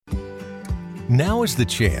Now is the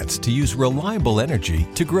chance to use reliable energy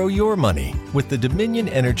to grow your money with the Dominion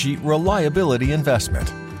Energy Reliability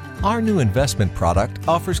Investment. Our new investment product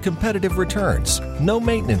offers competitive returns, no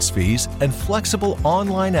maintenance fees, and flexible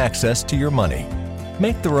online access to your money.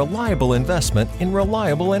 Make the reliable investment in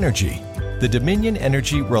reliable energy. The Dominion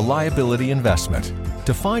Energy Reliability Investment.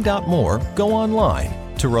 To find out more, go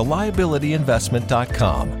online to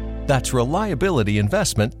reliabilityinvestment.com. That's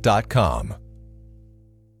reliabilityinvestment.com.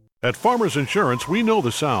 At Farmers Insurance, we know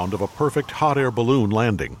the sound of a perfect hot air balloon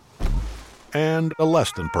landing. And a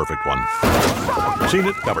less than perfect one. Seen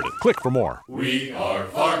it, covered it. Click for more. We are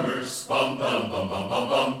farmers. Bum, bum, bum, bum, bum,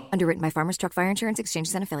 bum. Underwritten by Farmers Truck Fire Insurance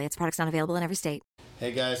Exchanges and Affiliates. Products not available in every state.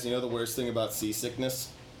 Hey guys, you know the worst thing about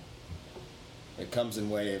seasickness? It comes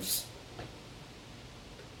in waves.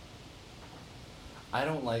 I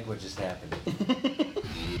don't like what just happened.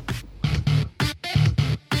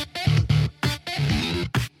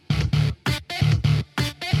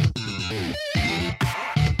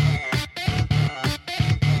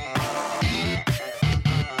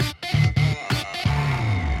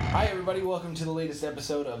 Hi everybody, welcome to the latest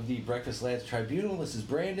episode of the Breakfast Lads Tribunal. This is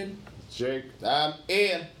Brandon. Jake. I'm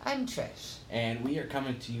Ian. I'm Trish. And we are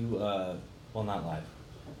coming to you, well, not live.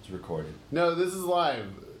 It's recorded. No, this is live.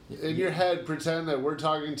 In your head, pretend that we're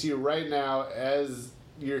talking to you right now as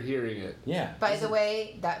you're hearing it. Yeah. By the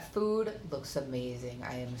way, that food looks amazing.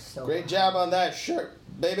 I am so Great job on that shirt,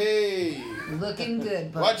 baby. Looking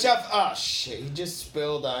good, buddy. Watch out. Oh, shit. He just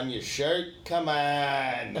spilled on your shirt. Come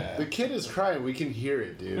on. The kid is crying. We can hear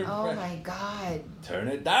it, dude. Oh, my God. Turn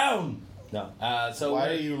it down. No. So why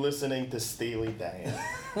are you listening to Steely Dan?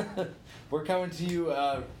 We're coming to you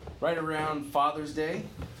right around Father's Day.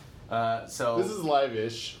 So this is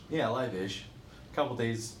live-ish. Yeah, live-ish. A couple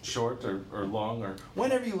days short or long, or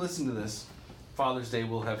whenever you listen to this, Father's Day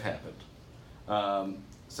will have happened.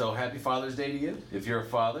 So happy Father's Day to you, if you're a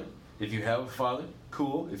father. If you have a father,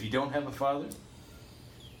 cool. If you don't have a father,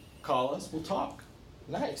 call us, we'll talk.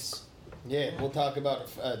 Nice. Yeah, we'll talk about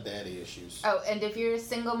daddy issues. Oh, and if you're a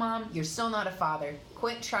single mom, you're still not a father.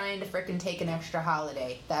 Quit trying to frickin' take an extra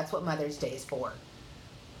holiday. That's what Mother's Day is for.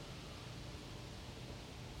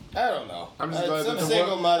 I don't know. I'm just glad some that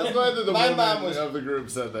single mother. I'm glad that the my woman mom was of the group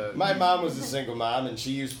said that. My mom was a single mom, and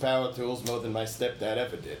she used power tools more than my stepdad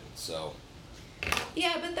ever did. So.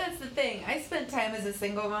 Yeah, but that's the thing. I spent time as a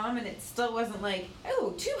single mom, and it still wasn't like,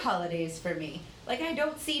 oh, 2 holidays for me. Like, I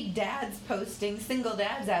don't see dads posting, single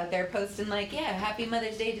dads out there posting like, yeah, happy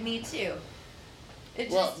Mother's Day to me too. It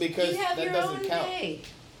just, well, because you have that your doesn't own count. day.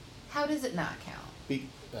 How does it not count?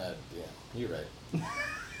 Yeah, you're right.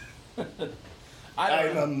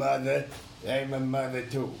 I'm a mother. I'm a mother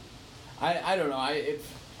too. I don't know. I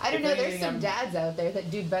don't know. There's some dads out there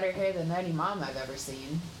that do better hair than any mom I've ever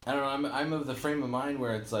seen. I don't know. I'm of the frame of mind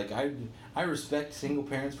where it's like I respect single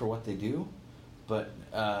parents for what they do, but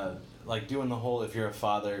like doing the whole if you're a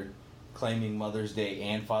father claiming Mother's Day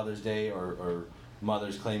and Father's Day or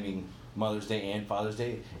mothers claiming Mother's Day and Father's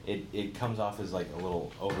Day, it comes off as like a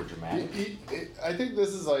little over dramatic. I think this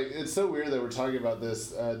is like, it's so weird that we're talking about this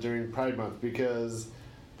during Pride Month because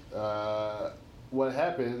what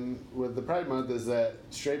happened with the Pride Month is that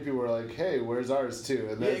straight people were like, hey, where's ours too?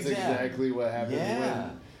 And that's exactly what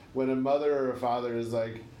happens when a mother or a father is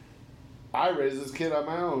like, I raised this kid on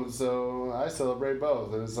my own, so I celebrate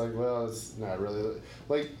both. And it's like, well, it's not really.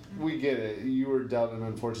 Like, we get it. You were dealt an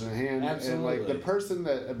unfortunate hand. Absolutely. And, like, the person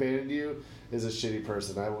that abandoned you is a shitty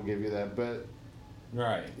person. I will give you that. But,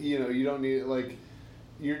 right. You know, you don't need, like,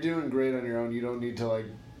 you're doing great on your own. You don't need to, like,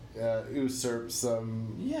 usurp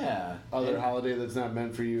some other holiday that's not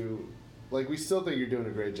meant for you. Like, we still think you're doing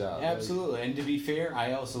a great job. Absolutely. Like, and to be fair,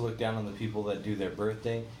 I also look down on the people that do their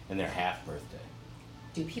birthday and their half birthday.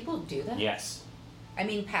 Do people do that? Yes. I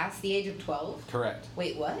mean, past the age of 12? Correct.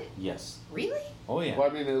 Wait, what? Yes. Really? Oh, yeah. Well,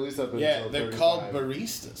 I mean, at least up until Yeah, they're 35. called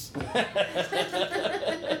baristas.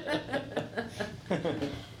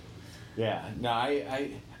 Yeah. No,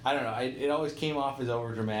 I don't know. It always came off as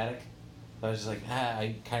over dramatic. I was just like,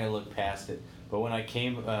 I kind of looked past it. But when I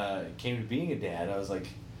came to being a dad, I was like,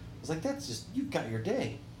 that's just, you've got your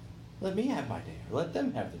day. Let me have my day, or let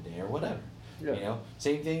them have the day, or whatever. Yeah. You know,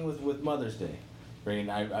 same thing with Mother's Day. Right?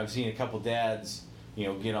 I've seen a couple dads, you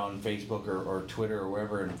know, get on Facebook or Twitter or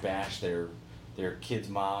wherever and bash their kid's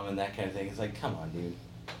mom and that kind of thing. It's like, come on, dude,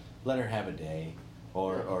 let her have a day,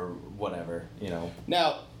 or whatever, you know.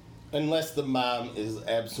 Now, unless the mom is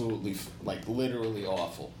absolutely, like, literally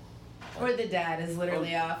awful. Or the dad is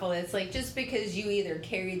literally awful. It's like, just because you either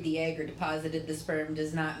carried the egg or deposited the sperm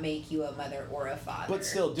does not make you a mother or a father. But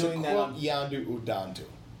still, doing that on Yandu Udantu.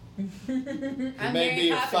 I'm may Mary be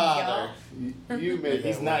your Poppins, father. You made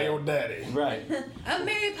He's that not way. your daddy. Right. y'all. I'm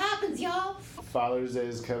Mary Poppins, y'all. Father's Day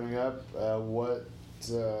is coming up. What?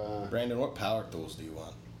 Brandon, what power tools do you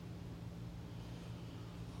want?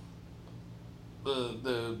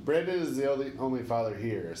 Brandon is the only father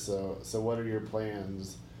here. So what are your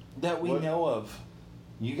plans? That we What? know of.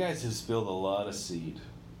 You guys have spilled a lot of seed.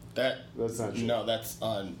 That's not true. No, that's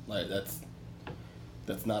on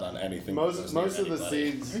that's not on anything. Most of the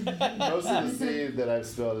seeds, most of the seed that I've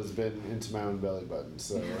spilled has been into my own belly button.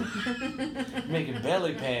 So Making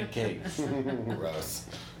belly pancakes. Gross.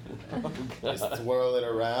 You swirl it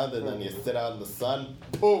around and then you sit out in the sun.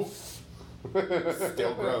 Poof.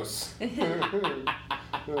 Still gross. I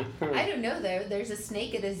don't know though. There's a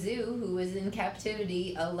snake at a zoo who was in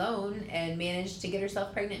captivity alone and managed to get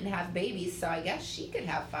herself pregnant and have babies. So I guess she could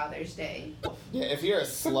have Father's Day. Yeah, if you're a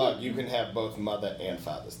slug, you can have both Mother and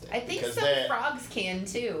Father's Day. I think Because some they're- frogs can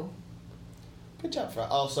too. Good job, Frog.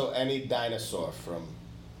 Also, any dinosaur from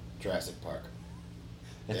Jurassic Park.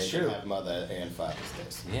 That's They true. can have Mother and Father's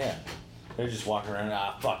Days. Yeah. They're just walking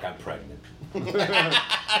around, fuck, I'm pregnant.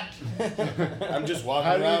 I'm just walking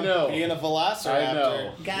How do you around know? being a velociraptor. I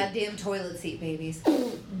know. Goddamn toilet seat babies.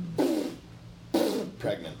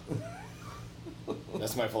 Pregnant.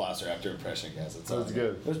 That's my velociraptor impression, guys. That's all. that's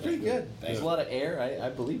good. It was pretty good. There's a lot of air. I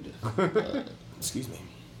believed it. Excuse me.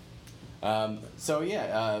 So,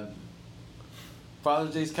 yeah.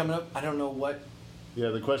 Father's Day's coming up. I don't know what. Yeah,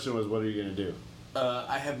 the question was, what are you gonna do?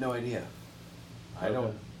 I have no idea. I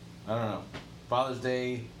don't know. Father's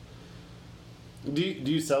Day. Do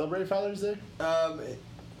you celebrate Father's Day?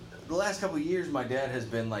 The last couple of years, my dad has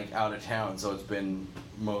been like out of town, so it's been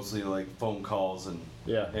mostly like phone calls and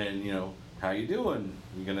Yeah. and how you doing?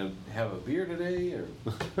 You gonna have a beer today,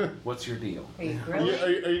 or what's your deal? Are you Are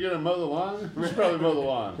grilling? you gonna mow the lawn? You should probably mow the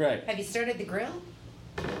lawn. Right. Have you started the grill?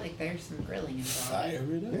 I feel like there's some grilling involved. Fire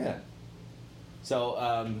it up. Yeah.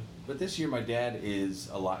 So, but this year my dad is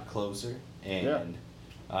a lot closer, and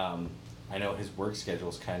I know his work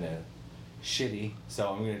schedule's kind of shitty, so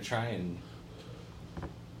I'm gonna try and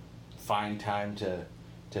find time to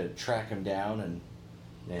track him down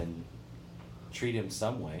and treat him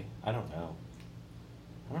some way. I don't know.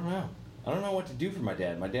 I don't know what to do for my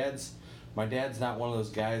dad. My dad's not one of those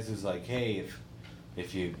guys who's like, hey,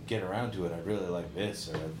 if you get around to it, I'd really like this,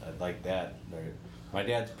 or I'd like that. Or my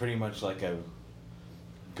dad's pretty much like a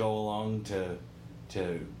go along to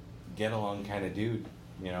get along kind of dude,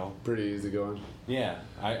 Pretty easy going. Yeah,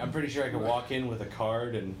 I'm pretty sure I could walk in with a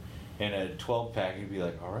card and a 12-pack and be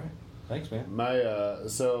like, all right, thanks, man.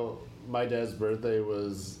 My dad's birthday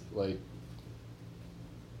was like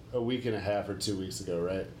a week and a half or 2 weeks ago,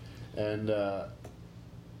 right? And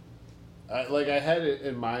I had it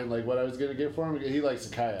in mind, like what I was gonna get for him. He likes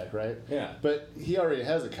to kayak, right? Yeah. But he already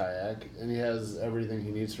has a kayak, and he has everything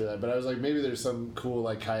he needs for that. But I was like, maybe there's some cool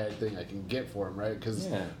like kayak thing I can get for him, right? Because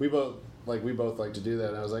we both like to do that.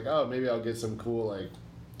 And I was like, oh, maybe I'll get some cool like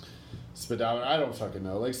speedometer. I don't fucking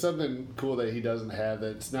know, like something cool that he doesn't have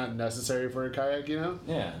that's not necessary for a kayak,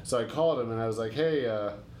 Yeah. So I called him and I was like, hey,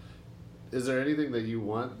 is there anything that you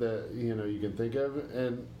want that you can think of?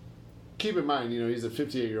 And keep in mind, he's a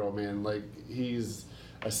 58-year-old man. Like, he's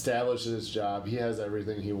established his job. He has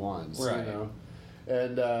everything he wants. Right.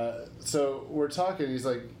 And so we're talking. He's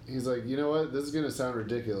like, you know what? This is gonna sound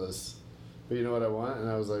ridiculous, but you know what I want? And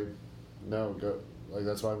I was like, no, go. Like,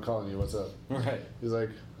 that's why I'm calling you. What's up? Right. He's like,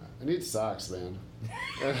 I need socks, man.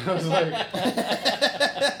 And I was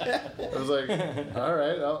like, all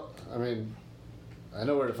right. I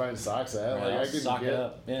know where to find socks at. Right, Like, I I'll can sock get it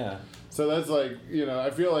up. Yeah. So that's like, I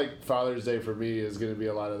feel like Father's Day for me is going to be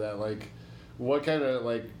a lot of that. Like, what kind of,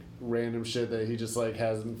 like, random shit that he just, like,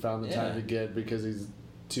 hasn't found the time to get because he's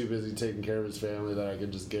too busy taking care of his family that I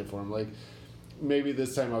can just get for him. Like, maybe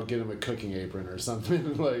this time I'll get him a cooking apron or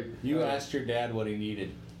something. Like, You asked your dad what he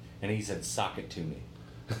needed, and he said, sock it to me.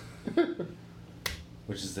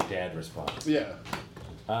 Which is the dad response. Yeah.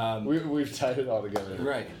 We've tied it all together.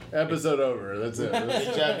 Right. Episode over. That's it.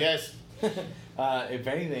 Good job, guys. If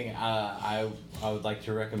anything, I would like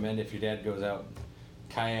to recommend if your dad goes out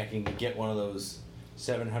kayaking to get one of those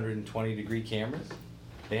 720-degree cameras.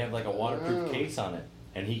 They have like a waterproof case on it,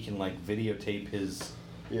 and he can like videotape his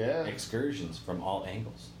excursions from all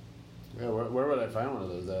angles. Yeah, where would I find one of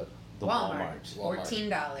those at? The Walmart.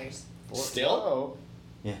 Walmart. $14. Still?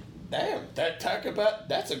 Yeah. Damn,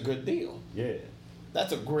 that's a good deal. Yeah.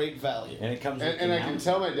 That's a great value. And it comes with And I can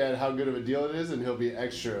tell my dad how good of a deal it is, and he'll be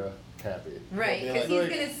extra happy. Right, because he's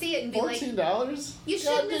going to see it and be like, $14? you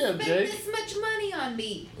shouldn't have spent Jake. this much money on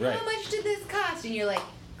me. Right. How much did this cost? And you're like,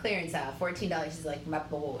 clearance out, $14 is like, my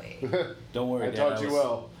boy. Don't worry, I Dad, taught you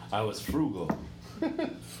well. I was frugal.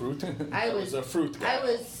 Fruit? I was was a fruit guy. I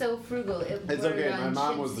was so frugal. It It's bordered okay. My on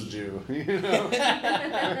mom was the chintzy. Jew. You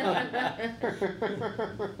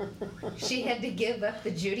know? She had to give up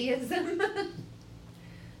the Judaism.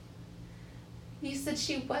 You said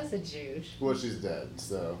she was a Jew. Well, she's dead,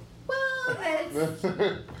 so. Well, that's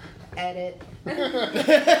edit.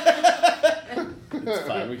 It's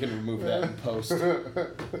fine. We can remove that in post. I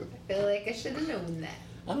feel like I should have known that.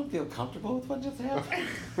 I don't feel comfortable with what just happened.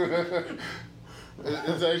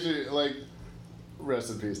 It's actually like,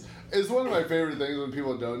 rest in peace. It's one of my favorite things when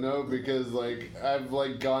people don't know because like I've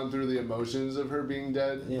like gone through the emotions of her being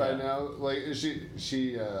dead by now. Like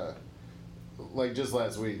she like just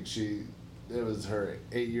last week it was her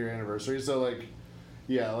 8-year anniversary. So like,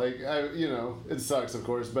 yeah, like it sucks of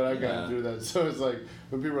course, but I've gotten through that. So it's like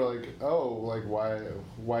when people are like, oh, like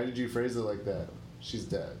why did you phrase it like that? She's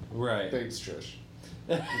dead. Right. Thanks, Trish.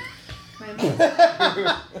 My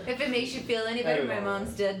mom. If it makes you feel any better, my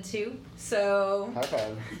mom's dead too. So. High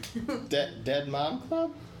five. Dead mom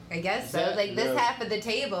club? I guess so. That- Like this yeah. half of the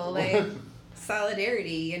table, like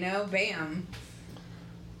solidarity, bam.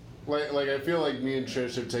 Like I feel like me and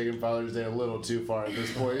Trish have taken Father's Day a little too far at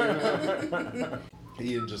this point.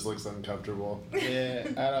 Ian just looks uncomfortable. Yeah,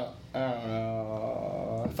 I don't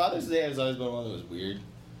know. Father's Day has always been one that was weird.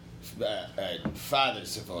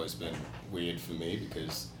 Fathers have always been weird for me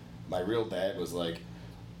because my real dad was like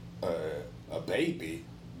a baby.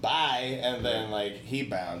 Bye, and then like he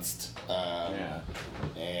bounced.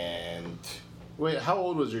 And Wait, how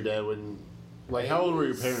old was your dad when? Like, how old were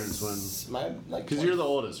your parents when? Because you're the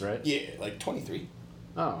oldest, right? Yeah, like 23.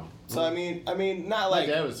 Oh. So I mean, not My like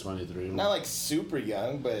dad was 23. not like super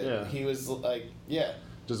young, but Yeah. he was like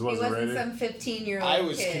Just He wasn't wasn't ready. some 15-year-old I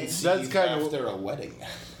was kid. conceived That's kinda after a wedding.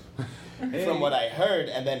 From what I heard,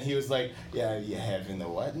 and then he was like, "Yeah, you having the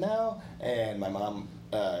what now?" And my mom's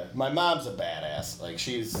a badass. Like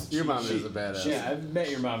Your mom is a badass. Yeah, I've met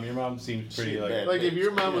your mom. Your mom seems pretty She's like. bad. Like if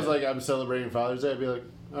your mom was like, "I'm celebrating Father's Day," I'd be like,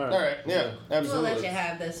 "All right." All right, yeah, We'll absolutely. let you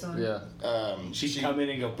have this one. Yeah. She'd come in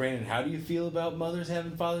and go, Brandon, how do you feel about mothers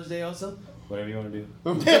having Father's Day also? Whatever you want to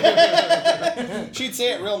do. She'd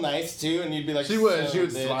say it real nice too, and you'd be like, She would. "Son She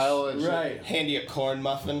of would a bitch." smile and Right. Hand you a corn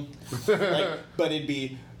muffin, but it'd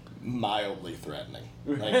be mildly threatening.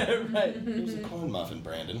 Like, Right. here's a corn muffin,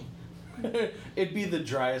 Brandon. It'd be the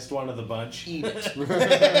driest one of the bunch. Eat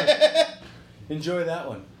it. Enjoy that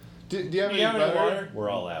one. Do you have You any have any butter? water? We're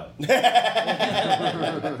all out.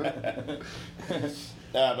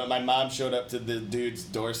 But my mom showed up to the dude's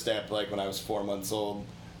doorstep like when I was 4 months old.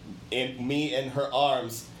 Me in her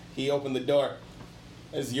arms. He opened the door.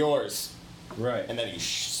 It's yours. Right. And then he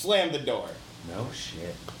slammed the door. No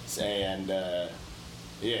shit. And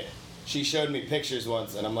yeah, she showed me pictures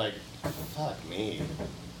once, and I'm like, fuck me.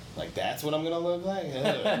 Like, that's what I'm gonna look like?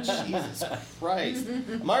 Ugh, Jesus Christ.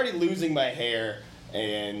 I'm already losing my hair,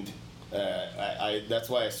 and I that's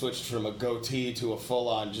why I switched from a goatee to a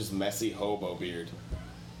full-on just messy hobo beard.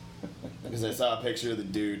 Because I saw a picture of the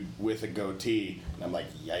dude with a goatee, and I'm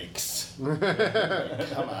like, yikes. Like,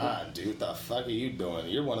 come on, dude, the fuck are you doing?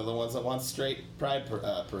 You're one of the ones that wants straight pride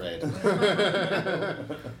parade.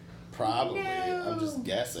 Probably. No. I'm just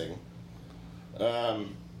guessing.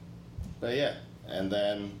 But yeah, and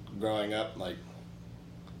then growing up, like,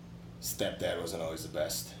 stepdad wasn't always the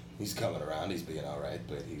best. He's coming around, he's being alright,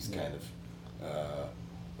 but he's kind of,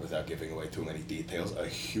 without giving away too many details, a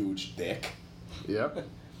huge dick. Yep.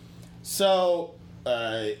 So,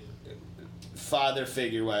 father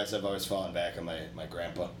figure wise, I've always fallen back on my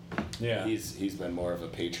grandpa. Yeah. He's been more of a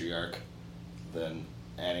patriarch than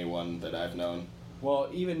anyone that I've known. Well,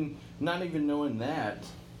 even not even knowing that,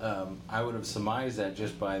 I would have surmised that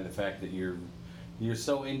just by the fact that you're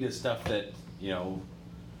so into stuff that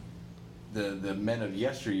the men of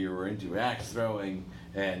yesteryear were into, axe throwing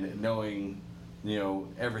and knowing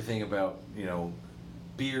everything about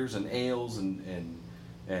beers and ales and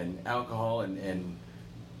alcohol and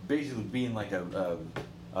basically being like a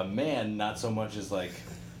man, not so much as like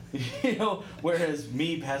whereas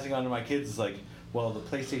me passing on to my kids is like, well, the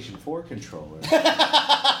PlayStation 4 controller.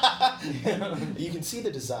 You can see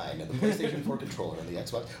the design of the PlayStation 4 controller and the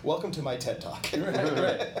Xbox. Welcome to my TED Talk.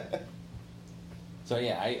 Right. So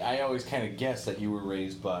yeah, I always kind of guessed that you were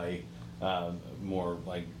raised by more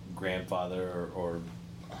like grandfather or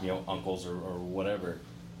uncles or whatever.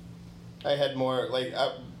 I had more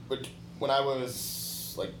but when I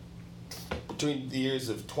was like between the years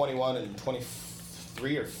of 21 and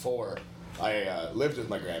 23 or 4, I lived with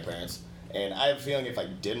my grandparents, and I have a feeling if I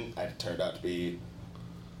didn't, I'd turned out to be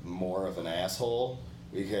more of an asshole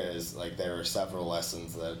because there were several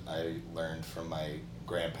lessons that I learned from my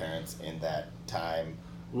grandparents in that time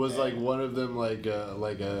Was like one of them like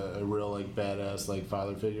a real like badass like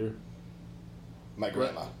father figure? My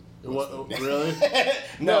grandma. What, really?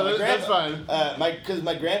 No, that's fine. Because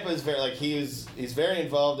my grandpa is very like he's very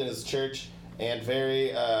involved in his church and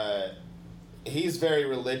very he's very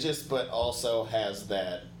religious, but also has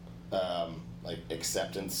that like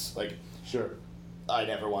acceptance. Like, sure. I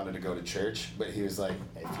never wanted to go to church, but he was like,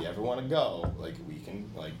 if you ever want to go, like we can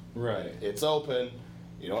like right. It's open.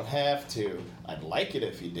 You don't have to. I'd like it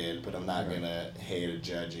if you did, but I'm not gonna hate or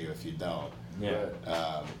judge you if you don't. Yeah.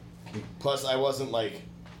 Plus, I wasn't like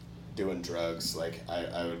doing drugs. Like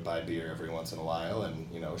I would buy beer every once in a while and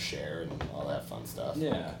share and all that fun stuff.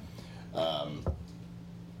 Yeah.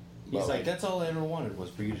 He's like, that's all I ever wanted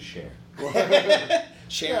was for you to share.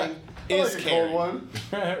 Sharing is like a caring. cold one.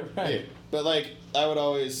 Right. Yeah. But like I would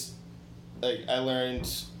always I learned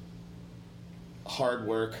hard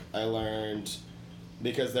work. I learned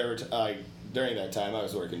because there were during that time I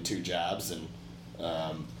was working 2 jobs and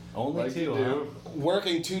only like 2, huh?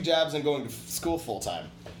 Working 2 jobs and going to school full time.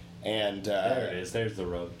 And there it is. There's the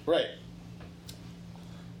rub. Right.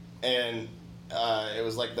 And it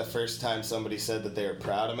was like the first time somebody said that they were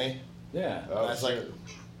proud of me. Yeah. And I was like,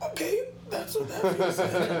 okay, that's what that feels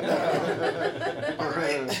like. All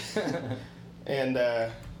right. And I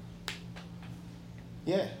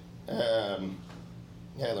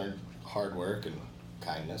learned hard work and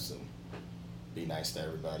kindness and be nice to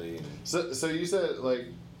everybody. And So you said like,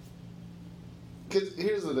 cause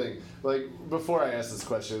here's the thing. Like before I ask this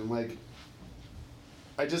question, like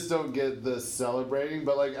I just don't get the celebrating.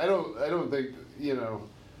 But like I don't think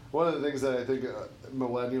one of the things that I think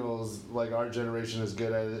millennials, like our generation, is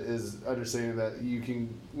good at is understanding that you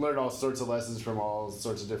can learn all sorts of lessons from all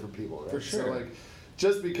sorts of different people. Right? For sure. So like,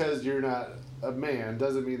 just because you're not a man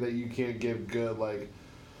doesn't mean that you can't give good like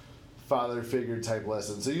father figure type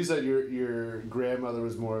lessons. So you said your grandmother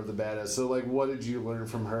was more of the badass. So like, what did you learn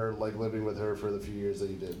from her, like living with her for the few years that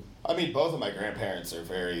you did? I mean, both of my grandparents are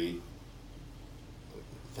they're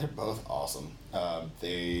both awesome.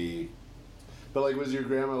 But like, was your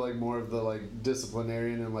grandma like more of the like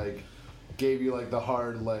disciplinarian and like gave you like the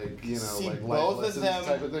hard like like life lessons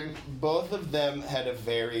type of thing? Both of them had a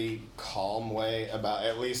very calm way about,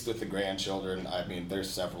 at least with the grandchildren. I mean, there's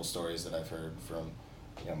several stories that I've heard from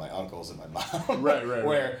my uncles and my mom. Right.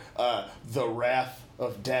 Where the wrath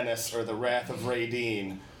of Dennis or the wrath of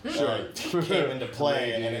Radine came into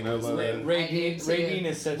play, and it was Radine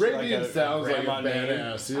is such Radine like a sounds like a grandma name.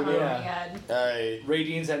 badass, you know? Oh my god.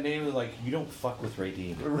 Radine's that name of like, you don't fuck with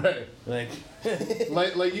Radine. Right. Like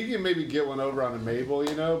like you can maybe get one over on a Mabel,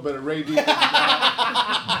 but a Radine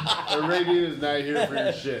is not here for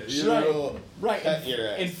your shit. You know? Right.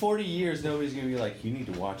 In 40 years, nobody's gonna be like, you need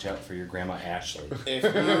to watch out for your grandma Ashley. If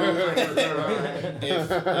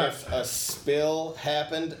a spill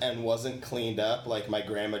happened and wasn't cleaned up, like my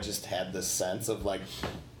grandma just had this sense of like,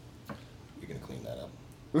 you're gonna clean that up.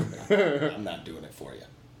 I'm not doing it for you.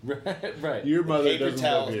 Right. Your mother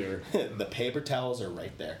doesn't live here. The paper towels are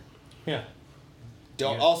right there. Yeah.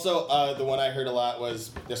 Also, the one I heard a lot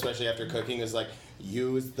was, especially after cooking, is like,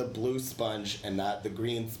 use the blue sponge and not the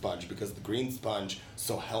green sponge, because the green sponge,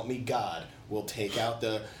 so help me God, will take out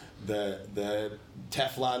the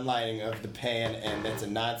Teflon lining of the pan, and it's a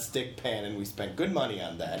non-stick pan, and we spent good money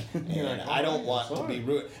on that, and I don't want to be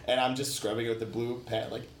ruined. And I'm just scrubbing it with the blue pan,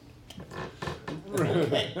 like.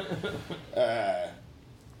 Okay.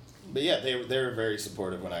 But yeah, they were very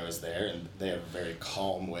supportive when I was there, and they have a very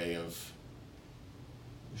calm way of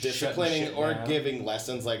disciplining or giving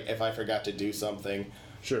lessons. Like if I forgot to do something,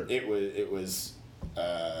 sure, it was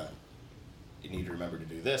you need to remember to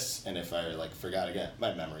do this, and if I like forgot again,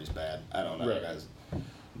 my memory's bad. I don't know, right. You guys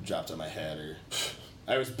dropped on my head, or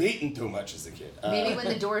I was beaten too much as a kid. Maybe when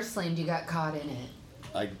the door slammed, you got caught in it.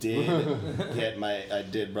 I did I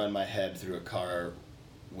did run my head through a car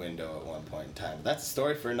window at one point in time. But that's a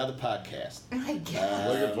story for another podcast. I guess.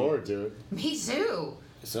 Looking forward to it. Me too.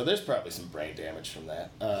 So there's probably some brain damage from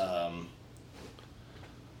that.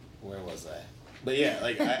 Where was I? But yeah,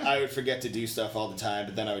 like I would forget to do stuff all the time,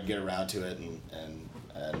 but then I would get around to it, and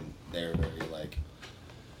they're very like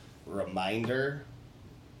reminder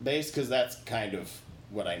based, because that's kind of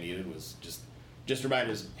what I needed, was just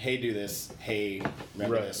reminders. Hey, do this. Hey,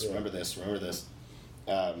 remember this. Remember this. Remember this.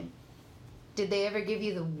 Did they ever give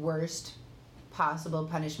you the worst possible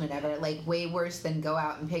punishment ever? Like way worse than go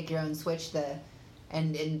out and pick your own switch?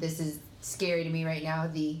 And this is scary to me right now.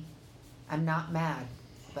 I'm not mad,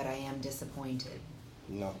 but I am disappointed.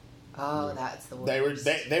 No. Oh, that's the worst.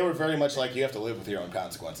 They were very much like, you have to live with your own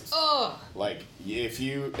consequences. Oh. Like if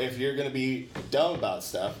you're gonna be dumb about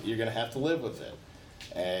stuff, you're gonna have to live with it.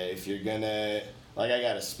 If you're gonna Like, I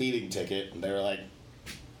got a speeding ticket, and they were like,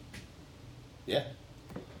 yeah.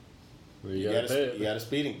 Well, you got a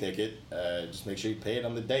speeding ticket. Just make sure you pay it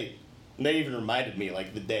on the date. And they even reminded me,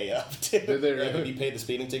 like, the day of, too. Did they really? Have you paid the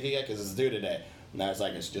speeding ticket yet? Because it's due today. And I was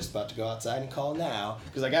like, it's just about to go outside and call now.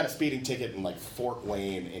 Because I got a speeding ticket in, like, Fort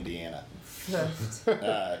Wayne, Indiana.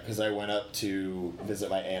 Because I went up to visit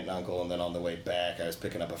my aunt and uncle, and then on the way back, I was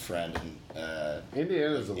picking up a friend in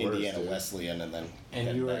Indiana's the worst, Indiana Wesleyan, and then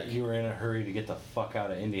you were in a hurry to get the fuck out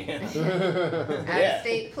of Indiana.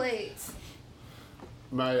 Out-of-state plates.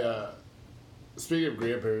 My speaking of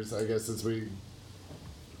grandparents, I guess since we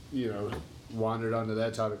wandered onto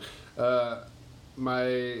that topic,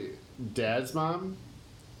 my dad's mom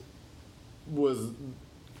was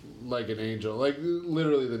like an angel, like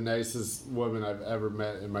literally the nicest woman I've ever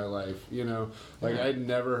met in my life. I'd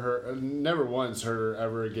never once heard her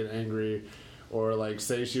ever get angry or like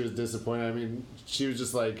say she was disappointed. I mean, she was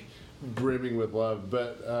just like brimming with love.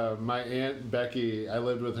 But my aunt Becky, I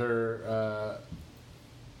lived with her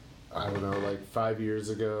I don't know, like 5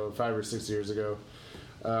 or 6 years ago,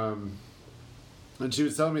 and she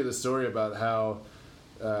was telling me the story about how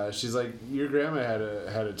she's like, your grandma had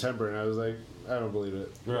a temper, and I was like, I don't believe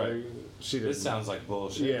it. Right. Like, she didn't. This sounds like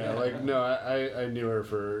bullshit. Yeah, like, no, I knew her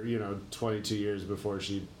for, 22 years before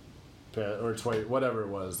she passed, or 20, whatever it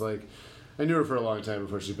was. Like, I knew her for a long time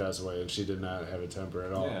before she passed away, and she did not have a temper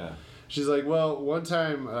at all. Yeah. She's like, well, one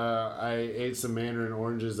time I ate some mandarin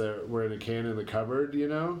oranges that were in a can in the cupboard,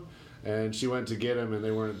 and she went to get them and they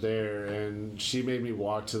weren't there, and she made me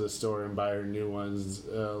walk to the store and buy her new ones,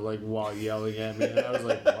 like while yelling at me, and I was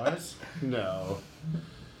like, what? No.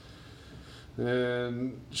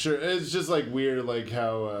 And sure, it's just like weird, like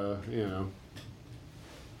how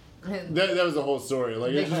that was the whole story.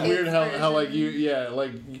 Like, it's just weird how like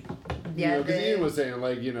because Ian was saying,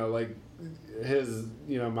 like, like his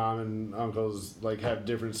mom and uncles like have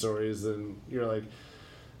different stories, and you're like,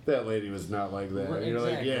 that lady was not like that. Right, you're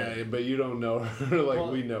like, yeah, but you don't know her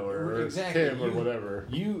like we know her, or him, or whatever.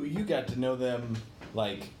 You got to know them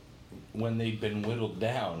like when they've been whittled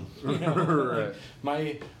down. Right.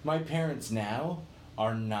 Like, my parents now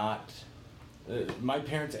are not. My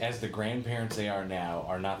parents, as the grandparents they are now,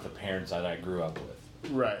 are not the parents that I grew up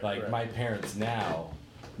with. Right. Like, my parents now,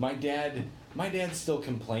 my dad still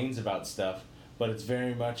complains about stuff, but it's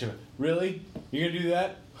very much of, really? You gonna do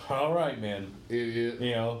that? All right, man. Idiot.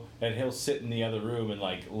 And he'll sit in the other room and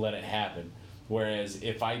like let it happen. Whereas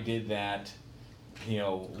if I did that,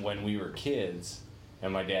 when we were kids,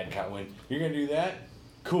 and my dad went, "You're gonna do that?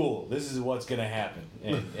 Cool. This is what's gonna happen."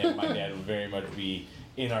 And my dad would very much be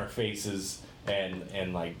in our faces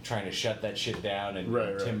and like trying to shut that shit down and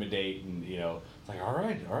intimidate and it's like, all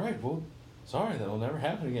right, well, sorry, that'll never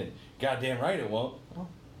happen again. Goddamn right it won't. Oh,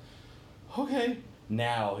 okay.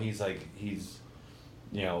 Now he's a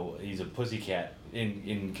pussycat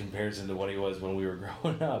in comparison to what he was when we were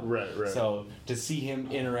growing up. Right. So to see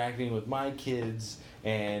him interacting with my kids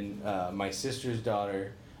and my sister's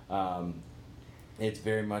daughter, it's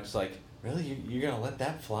very much like, really, you're gonna let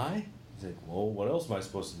that fly? He's like, well, what else am I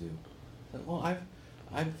supposed to do? Like, well,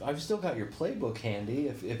 I've still got your playbook handy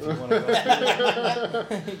if you want to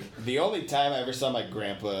go. The only time I ever saw my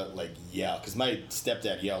grandpa like yell, because my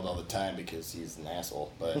stepdad yelled all the time because he's an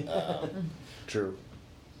asshole. But true.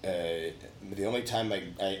 The only time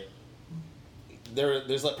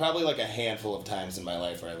there's like probably like a handful of times in my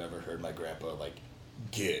life where I've ever heard my grandpa like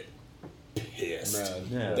get pissed.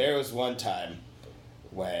 Yeah. There was one time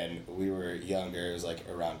when we were younger, it was like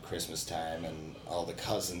around Christmas time, and all the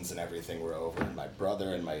cousins and everything were over, and my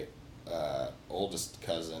brother and my oldest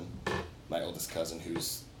cousin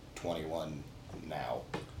who's 21 now,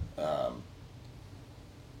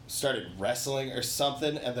 started wrestling or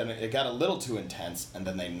something, and then it got a little too intense, and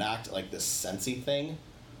then they knocked like this Scentsy thing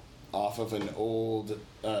off of an old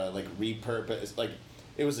like repurposed, like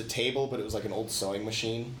it was a table, but it was like an old sewing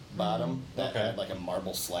machine bottom that had like a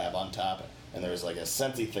marble slab on top, and there was like a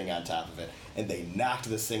Scentsy thing on top of it, and they knocked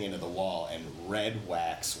this thing into the wall, and red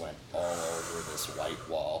wax went all over this white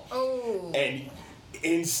wall. Oh. And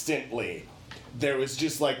instantly there was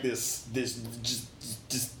just like this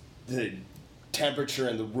just the temperature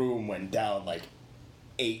in the room went down like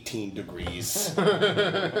 18 degrees.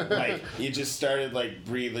 Like, you just started like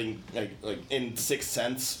breathing like in Sixth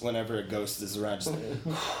Sense whenever a ghost is around, just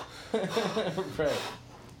Right.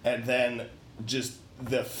 And then just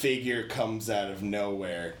the figure comes out of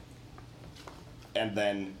nowhere, and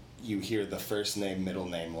then you hear the first name, middle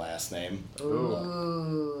name, last name.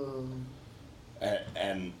 Ooh.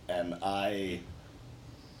 And I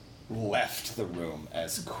left the room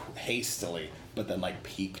as hastily but then like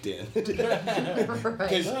peeked in.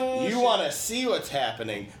 Because you want to see what's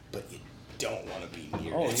happening, but you don't want to be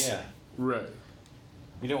near it. Oh, yeah. Right.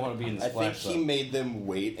 You don't want to be in the I think splash he zone. made them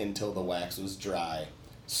wait until the wax was dry,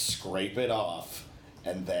 scrape it off,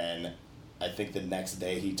 and then I think the next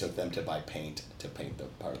day he took them to buy paint to paint the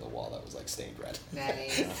part of the wall that was like stained red.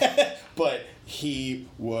 Nice. But he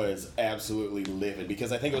was absolutely livid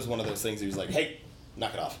because I think it was one of those things he was like, hey,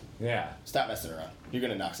 knock it off. Yeah. Stop messing around. You're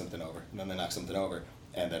going to knock something over. And then they knocked something over,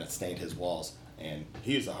 and then it stained his walls. And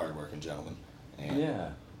he was a hard-working gentleman. And Yeah.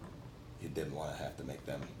 he didn't want to have to make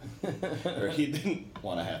them, or he didn't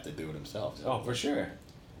want to have to do it himself. So. Oh, for sure.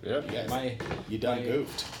 Yep. You guys, My- you done my-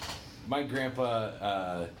 goofed. My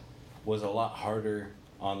grandpa was a lot harder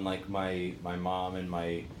on like my mom and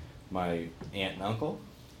my aunt and uncle,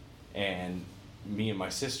 and me and my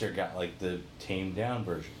sister got like the tamed down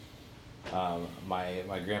version.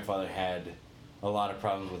 My grandfather had a lot of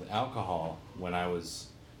problems with alcohol when I was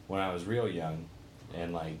real young,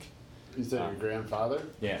 and like You said your grandfather?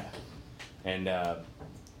 yeah, and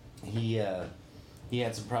he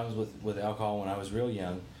had some problems with alcohol when I was real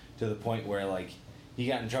young, to the point where like he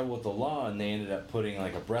got in trouble with the law, and they ended up putting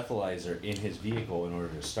like a breathalyzer in his vehicle in order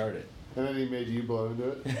to start it. And then he made you blow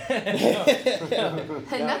into it? Not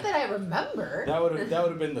that I remember. That would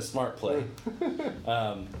have been the smart play.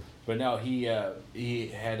 But no, he had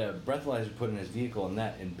a breathalyzer put in his vehicle, and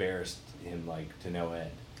that embarrassed him like to no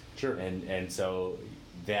end. Sure. And so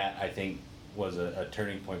that, I think, was a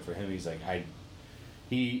turning point for him. He's like,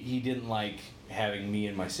 he didn't like having me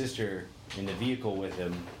and my sister in the vehicle with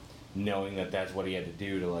him, knowing that that's what he had to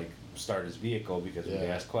do to like start his vehicle, because we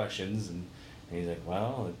Yeah. asked questions, and he's like,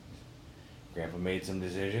 well, Grandpa made some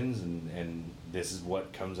decisions, and this is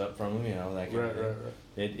what comes up from him, you know, that kind of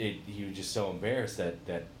thing. He was just so embarrassed that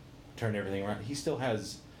turned everything around. He still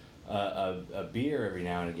has a beer every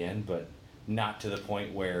now and again, but not to the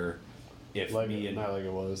point where if Like, me and not like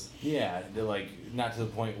it was. yeah, like not to the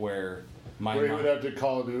point where my Where he mom, would have to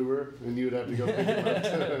call an Uber, and you would have to go pick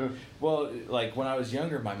him up. well, like when I was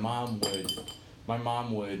younger, my mom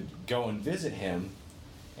would go and visit him,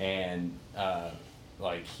 and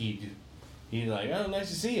like he'd like, oh, nice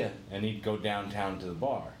to see you, and he'd go downtown to the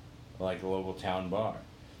bar, like a local town bar,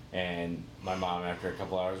 and my mom, after a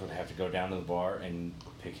couple hours, would have to go down to the bar and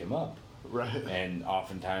pick him up. Right. And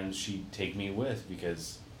oftentimes she'd take me with,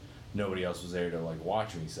 because nobody else was there to like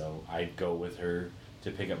watch me, so I'd go with her to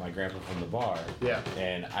pick up my grandpa from the bar. Yeah.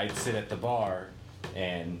 And I'd sit at the bar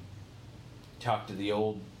and talk to the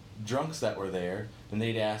old drunks that were there, and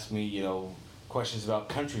they'd ask me, you know, questions about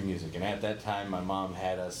country music. And at that time, my mom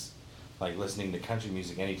had us like listening to country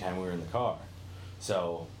music anytime we were in the car.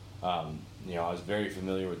 So, you know, I was very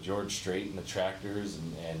familiar with George Strait and the Tractors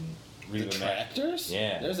and Reba The Tractors?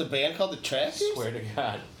 Yeah. There's a band called the Tractors? Swear to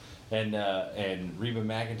God. And Reba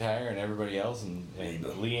McEntire and everybody else, and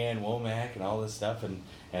Leanne Womack and all this stuff,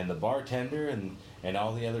 and the bartender and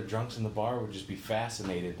all the other drunks in the bar would just be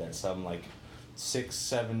fascinated that some like 6,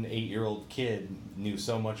 7, 8-year-old kid knew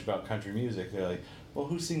so much about country music. They're like, well,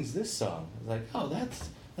 who sings this song? I was like, oh,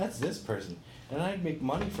 that's this person. And I'd make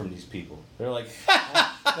money from these people. They're like,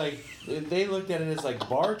 like they looked at it as like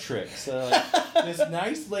bar tricks. They're like, this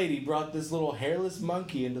nice lady brought this little hairless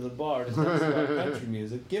monkey into the bar to talk about country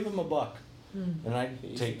music. Give him $1. And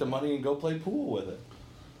I'd take the money and go play pool with it.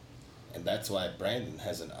 And that's why Brandon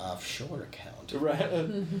has an offshore account. Right.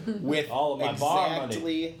 With all of my bar money.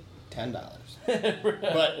 exactly $10.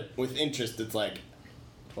 But with interest, it's like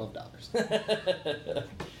 $12.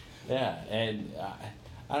 Yeah, and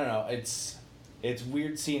I don't know. It's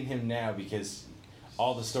weird seeing him now, because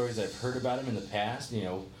all the stories I've heard about him in the past, you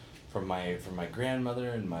know, from my grandmother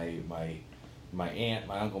and my aunt,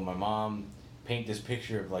 my uncle, my mom, paint this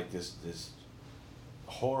picture of like this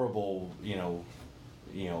horrible, you know,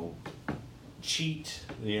 cheat,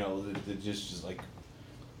 you know, that just like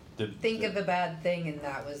Think of a bad thing, and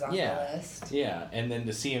that was on the list. Yeah, and then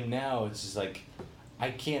to see him now, it's just like,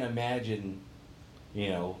 I can't imagine, you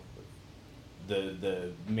know,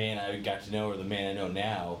 the man I got to know, or the man I know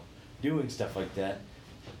now, doing stuff like that.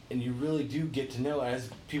 And you really do get to know, as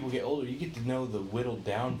people get older, you get to know the whittled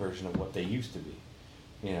down version of what they used to be,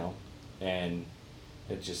 you know. And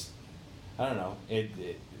it just, I don't know, it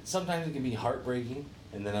sometimes it can be heartbreaking,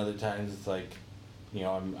 and then other times it's like, you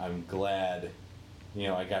know, I'm glad, you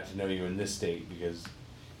know, I got to know you in this state, because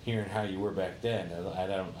hearing how you were back then, I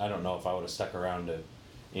don't know if I would have stuck around to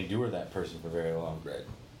endure that person for very long. Right.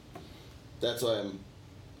 That's why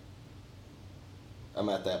I'm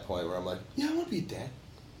at that point where I'm like, yeah, I want to be a dad.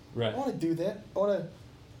 Right. I want to do that. I want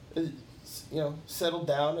to, you know, settle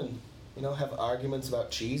down and, you know, have arguments about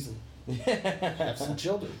cheese and have some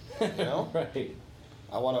children. You know, Right.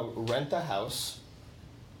 I want to rent a house,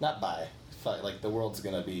 not buy. Like the world's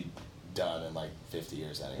gonna be done in like 50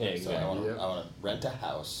 years anyway. Yeah, exactly. So I want to rent a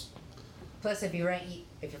house. Plus, if your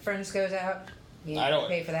furnace goes out, you I don't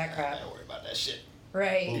pay for that I crap. don't worry about that shit.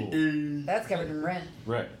 Right. That's covered in rent.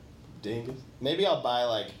 Right. Dingus. Maybe I'll buy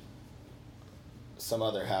like some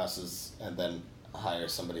other houses and then hire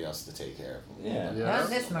somebody else to take care of them. Yeah. Not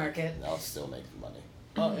in this market. And I'll still make the money.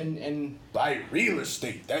 Oh, and Buy real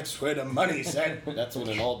estate. That's where the money's at. That's what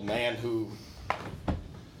an old man who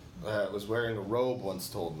was wearing a robe once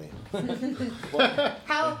told me.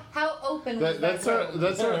 How open was That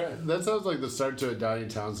Oh, sounds like the start to a Donnie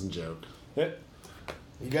Townsend joke.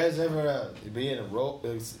 You guys ever be in a robe?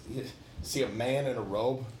 See a man in a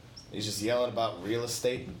robe? He's just yelling about real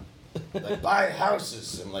estate. Like, buy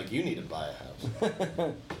houses. I'm like, you need to buy a house.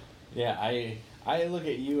 yeah, I look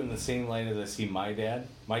at you in the same light as I see my dad.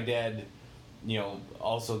 My dad,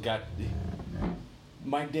 also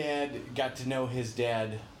my dad got to know his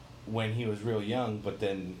dad when he was real young, but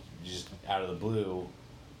then just out of the blue,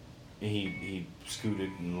 he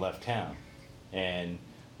scooted and left town. And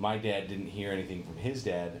my dad didn't hear anything from his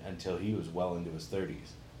dad until he was well into his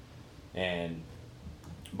 30s. And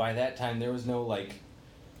by that time, there was no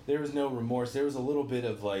remorse. There was a little bit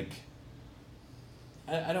of I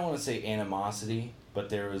don't want to say animosity, but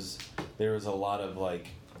there was a lot of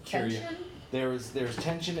tension. There was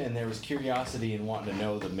tension, and there was curiosity in wanting to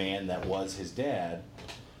know the man that was his dad,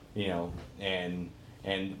 and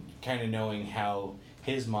kind of knowing how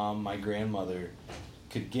his mom, my grandmother,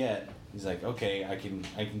 could get. He's like, okay, I can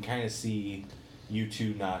kind of see you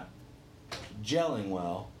two not gelling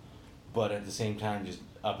well, but at the same time just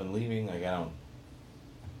up and leaving. Like I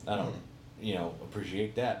don't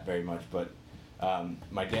appreciate that very much. But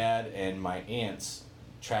my dad and my aunts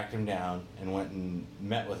tracked him down and went and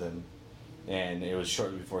met with him, and it was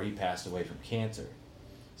shortly before he passed away from cancer.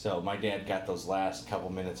 So my dad got those last couple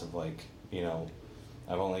minutes of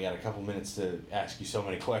I've only got a couple minutes to ask you so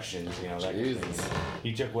many questions, that kind of thing.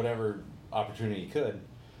 He took whatever opportunity he could.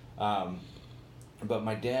 But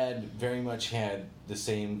my dad very much had the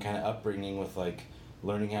same kind of upbringing with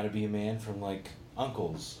learning how to be a man from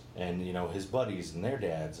uncles and his buddies and their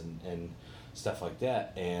dads and stuff like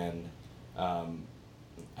that. And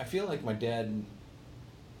I feel like my dad,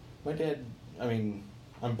 I mean,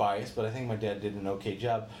 I'm biased, but I think my dad did an okay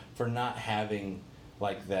job for not having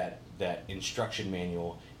that instruction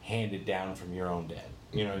manual handed down from your own dad.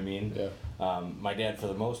 You know what I mean? Yeah. My dad, for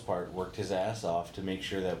the most part, worked his ass off to make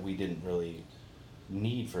sure that we didn't really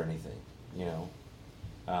need for anything.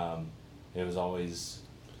 It was always,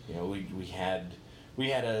 we had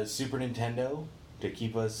a Super Nintendo to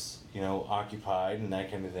keep us, occupied and that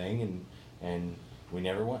kind of thing, and we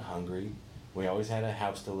never went hungry. We always had a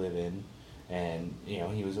house to live in, and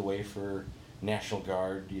he was away for National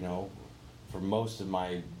Guard, for most of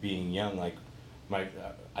my being young, I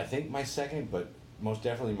think my second, but most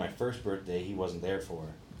definitely my first birthday, he wasn't there for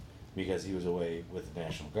because he was away with the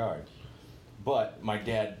National Guard. But my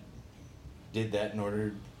dad did that in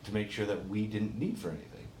order to make sure that we didn't need for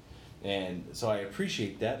anything. And so I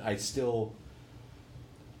appreciate that.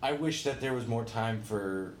 I wish that there was more time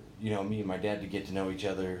for, me and my dad to get to know each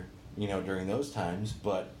other, during those times,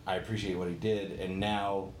 but I appreciate what he did. And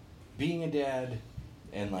now being a dad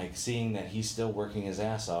and seeing that he's still working his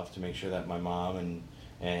ass off to make sure that my mom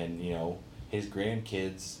and his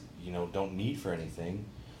grandkids don't need for anything,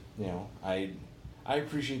 I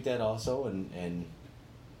appreciate that also. And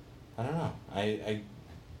I don't know,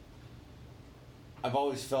 I've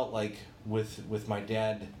always felt like with my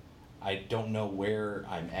dad, I don't know where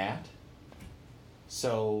I'm at.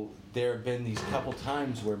 So there have been these couple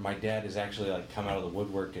times where my dad has actually come out of the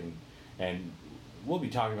woodwork and we'll be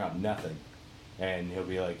talking about nothing. And he'll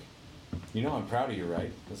be like, I'm proud of you,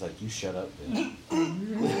 right? I was like, you shut up, bitch.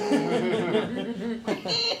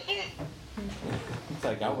 It's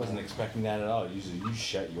like, I wasn't expecting that at all. Usually, you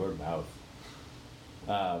shut your mouth.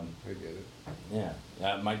 I get it. Yeah.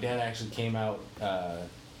 My dad actually came out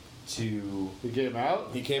to... He came out?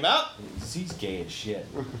 He came out? He's gay as shit.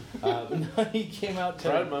 No, he came out to...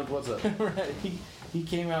 Pride Month, what's up? Right. He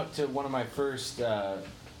came out to one of my first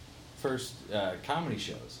comedy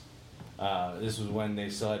shows. This was when they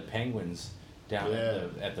still had Penguins down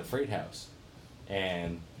at the Freight House.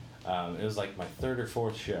 And it was my third or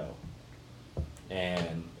fourth show.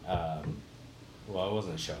 And, it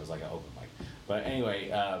wasn't a show, it was an open mic. But anyway,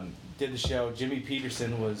 did the show. Jimmy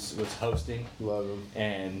Peterson was hosting. Love him.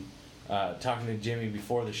 And talking to Jimmy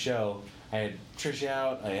before the show, I had Trish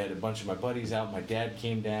out, I had a bunch of my buddies out, my dad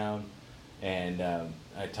came down, and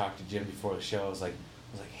I talked to Jim before the show. I was like,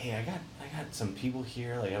 was like, hey, I got some people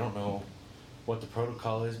here. Like, I don't know what the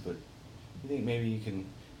protocol is, but you think maybe you can?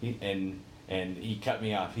 And he cut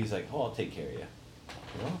me off. He's like, oh, I'll take care of you.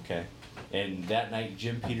 Well, okay. And that night,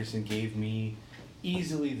 Jim Peterson gave me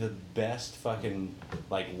easily the best fucking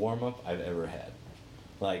like warm up I've ever had.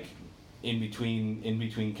 Like in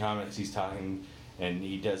between comics, he's talking and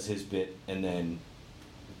he does his bit, and then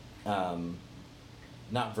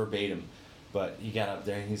not verbatim, but he got up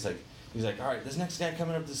there and he's like, all right, this next guy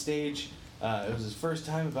coming up the stage, it was his first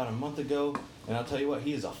time about a month ago, and I'll tell you what,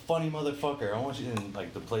 he is a funny motherfucker. I want you, and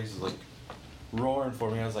like the place is like roaring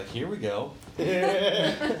for me. I was like, here we go.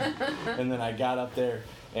 And then I got up there,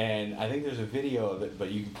 and I think there's a video of it,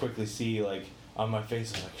 but you can quickly see like on my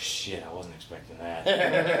face, I was like, shit, I wasn't expecting that.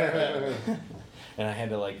 And I had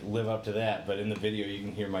to like live up to that, but in the video you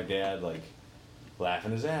can hear my dad like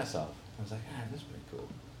laughing his ass off. I was like, ah, that's pretty cool.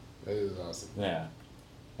 That is awesome. Yeah.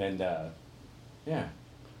 And yeah.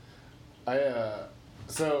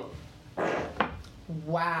 So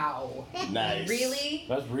Wow. Nice. Really?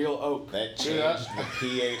 That's real oak. That changed the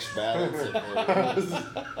pH balance of it.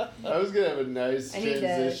 I was gonna have a nice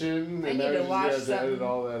transition, and now we just have to edit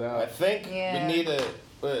all that out. I think we need a.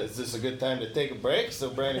 Is this a good time to take a break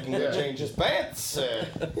so Brandon can go change his pants?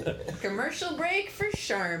 Commercial break for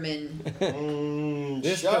Charmin. Charmin.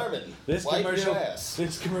 This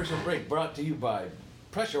commercial break brought to you by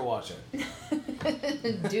Pressure Washer.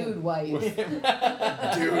 Dude wipes.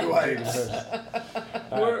 Dude wipes.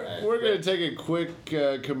 We're going to take a quick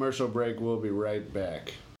commercial break. We'll be right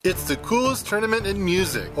back. It's the coolest tournament in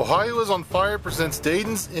music. Ohio is on Fire presents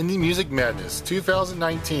Dayton's Indie Music Madness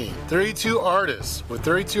 2019. 32 artists with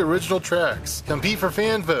 32 original tracks compete for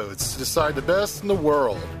fan votes to decide the best in the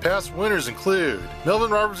world. Past winners include Melvin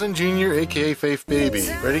Robertson Jr., aka Faith Baby,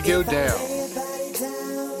 Ready Go Down.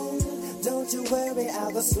 Don't you worry, I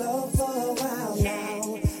was slow for a while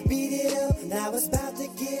now. Beat it up, now it's about to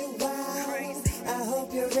get wild. I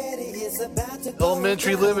hope you're ready, it's about to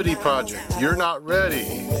Elementary Liberty Project, You're Not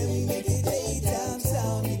Ready.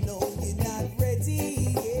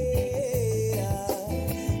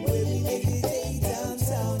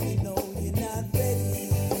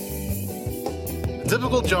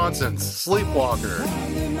 Typical Johnsons, Sleepwalker.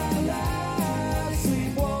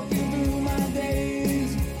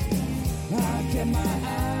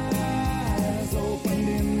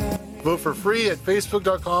 Vote for free at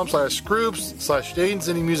facebook.com/groups/Dayton's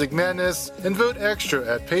Indie Music Madness and vote extra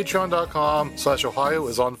at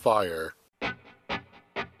patreon.com/OhioIsOnFire.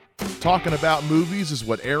 Talking about movies is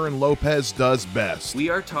what Aaron Lopez does best. We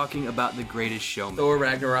are talking about The Greatest Showman, Thor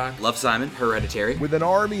Ragnarok, Love Simon, Hereditary, with an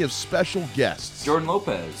army of special guests. Jordan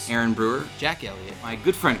Lopez, Aaron Brewer, Jack Elliott, my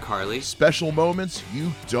good friend Carly. Special moments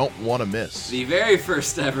you don't want to miss. The very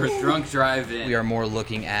first ever Drunk Drive-In. We are more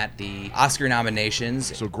looking at the Oscar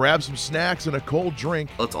nominations. So grab some snacks and a cold drink.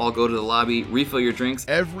 Let's all go to the lobby, refill your drinks.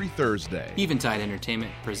 Every Thursday. Eventide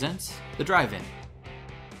Entertainment presents The Drive-In.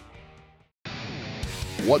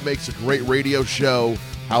 What makes a great radio show?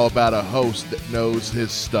 How about a host that knows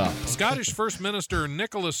his stuff? Scottish First Minister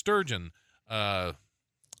Nicola Sturgeon. Isn't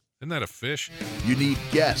that a fish? You need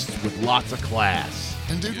guests with lots of class.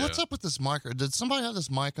 And dude, what's up with this mic? Did somebody have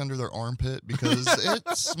this mic under their armpit? Because it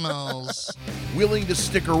smells. Willing to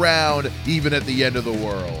stick around even at the end of the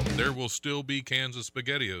world. There will still be cans of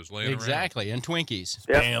SpaghettiOs laying around. Exactly, and Twinkies.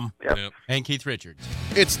 Yep. Bam. Yep. And Keith Richards.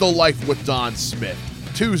 It's The Life with Don Smith.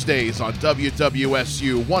 Tuesdays on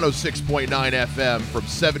WWSU 106.9 FM from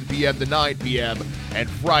 7 p.m. to 9 p.m. and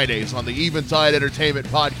Fridays on the Eventide Entertainment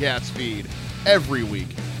podcast feed. Every week,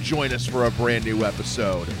 join us for a brand new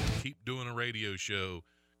episode. Keep doing a radio show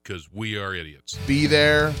because we are idiots. Be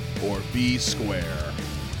there or be square.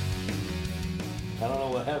 I don't know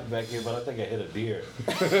what happened back here, but I think I hit a deer.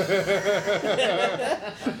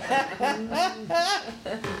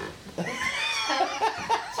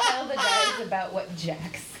 Tell the guys about what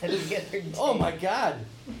Jack said the other day. Oh my God.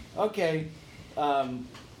 Okay.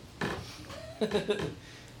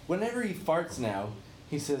 Whenever he farts now,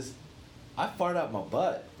 he says, I fart out my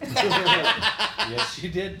butt. Yes, you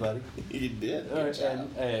did, buddy. You did. And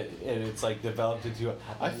it's like developed into,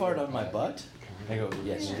 I fart on my butt? I go,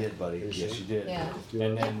 yes, you did, buddy. Yes, you did. Yeah.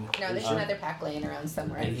 And then, no, there's another pack laying around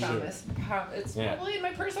somewhere. I promise. It's probably in my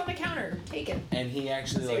purse on the counter. Take it. And he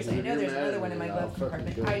actually seriously, I know there's another one in my glove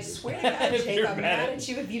compartment. I swear to God, Jake, I'm mad at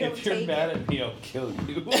you if you don't take it. If you're mad at me, I'll kill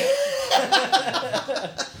you.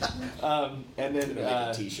 And then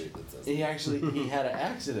a T-shirt that says he had an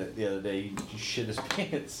accident the other day. He shit his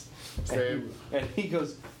pants. And he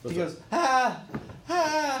goes, ah.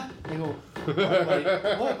 I go,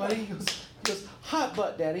 what, buddy? He goes, hot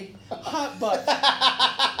butt, Daddy. Hot butt.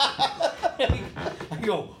 I go,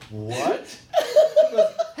 go, what? He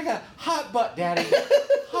goes, I got hot butt, Daddy.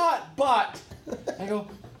 Hot butt. I go,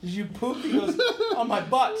 did you poop? He goes, on my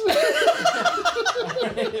butt.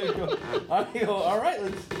 I go, all right,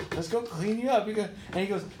 let's go clean you up. And he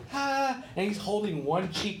goes, ah, and he's holding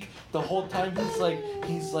one cheek the whole time.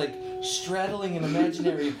 He's like straddling an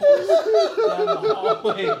imaginary horse down the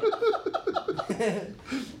hallway.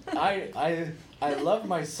 I love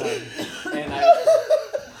my son, and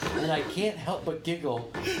I can't help but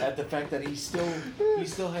giggle at the fact that he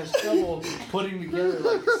still has trouble putting together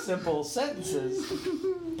like simple sentences,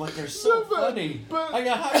 but they're so funny. I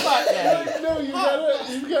got hot butt, Daddy. No, you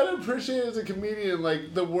gotta appreciate as a comedian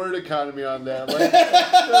like the word economy on that. Like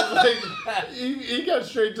he got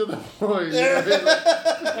straight to the point. You know?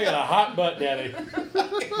 I got a hot butt, Daddy.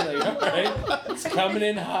 Like, all right, it's coming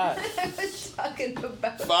in hot. I was talking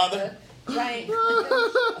about Father. Right.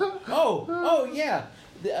 Oh yeah.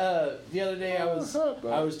 The other day I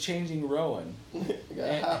was changing Rowan. Got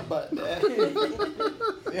a hot butt, Dad.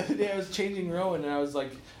 The other day I was changing Rowan and I was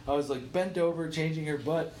like bent over changing her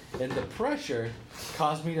butt and the pressure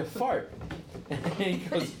caused me to fart. And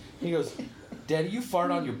he goes, Daddy, you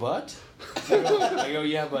fart on your butt? I go,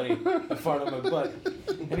 yeah, buddy, I fart on my butt.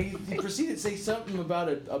 And he proceeded to say something about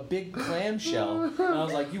a big clamshell, and I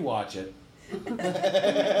was like, you watch it.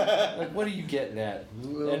 Like, what are you getting at?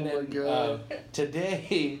 And then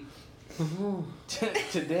today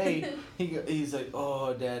he's like,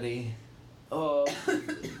 oh, Daddy,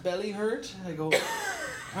 belly hurt? I go,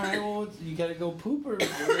 all right, well, you gotta go poop or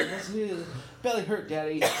what's it? Belly hurt,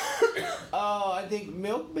 Daddy. Oh, I think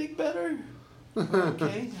milk make better.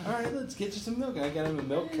 Okay, all right, let's get you some milk. And I got him a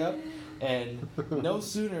milk cup, and no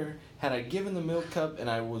sooner had I given the milk cup and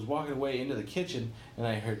I was walking away into the kitchen, and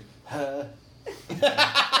I heard, huh.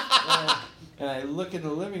 And I look in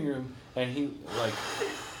the living room, and he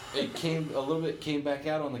it came back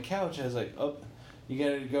out on the couch. I was like, oh, you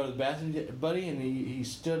gotta go to the bathroom, buddy? And he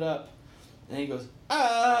stood up, and he goes,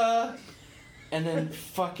 ah, and then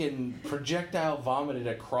fucking projectile vomited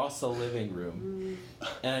across the living room.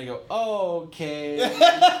 And I go, oh, okay,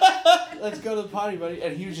 let's go to the potty, buddy.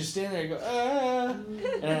 And he was just standing there. I go, ah,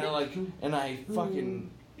 and I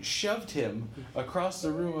fucking shoved him across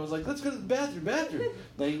the room. I was like, let's go to the bathroom.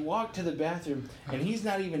 Then he walked to the bathroom, and he's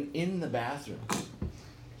not even in the bathroom.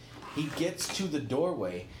 He gets to the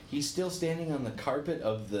doorway. He's still standing on the carpet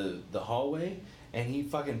of the hallway, and he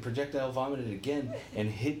fucking projectile vomited again and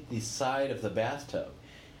hit the side of the bathtub.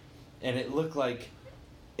 And it looked like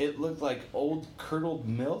old curdled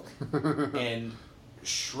milk and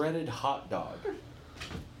shredded hot dog.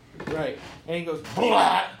 Right. And he goes,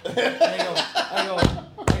 blah! And I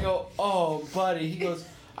go, oh, buddy. He goes,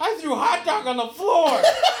 I threw hot dog on the floor!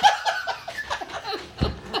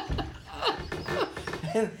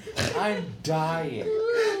 And I'm dying. I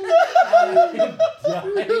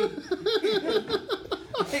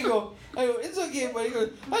go, it's okay, buddy. He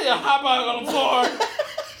goes, I got hot dog on the floor!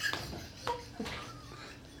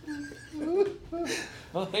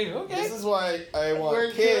 I'm like, okay. This is why I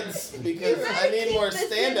want kids, because I need more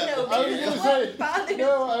stand-up. I was gonna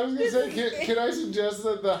say, can I suggest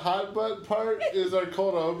that the hot butt part is our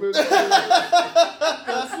cold open?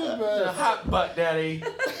 That's the best. Hot butt, Daddy.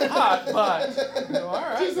 Hot butt. All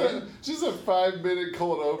right. Just a 5-minute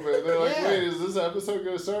cold open. They're like, wait, is this episode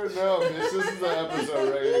gonna start? No, bitch, this is the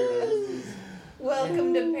episode right here.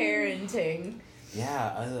 Welcome to parenting.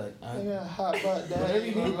 Yeah, I got hot butt, Daddy. Whatever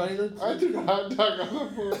you need, buddy. I threw hot dog on the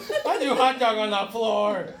floor. I threw hot dog on the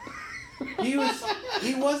floor. He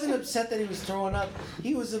wasn't upset that he was throwing up.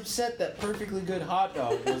 He was upset that perfectly good hot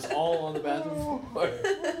dog was all on the bathroom floor.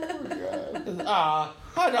 Oh, God.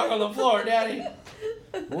 Hot dog on the floor, Daddy.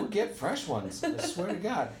 We'll get fresh ones. I swear to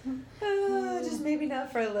God. Just maybe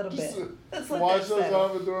not for a little bit. Let's let wash that those settle.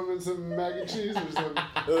 off and throw them in some mac and cheese or something.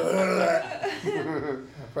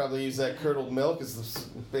 Probably use that curdled milk as the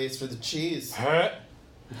base for the cheese. Hot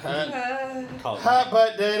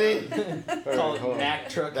butt, Daddy. Call it Mac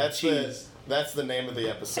Truck Cheese. That's the name of the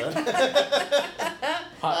episode.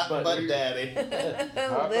 Hot butt Daddy.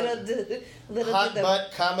 Hot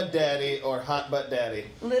butt, comma daddy, or hot butt daddy.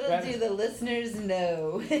 Little do the listeners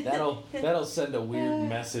know. That'll send a weird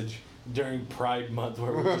message during Pride Month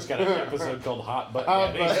where we just got an episode called Hot Butt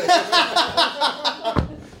Daddy.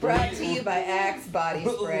 Brought to you by Axe Body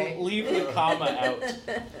Spray. Leave the comma out.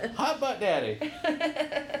 Hot Butt Daddy.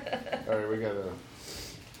 All right, we gotta.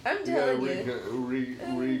 I'm telling you.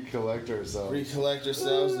 Recollect ourselves. Recollect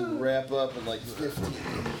ourselves and wrap up in like 15. All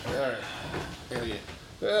right. Hell yeah.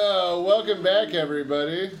 Welcome back,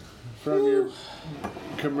 everybody, from your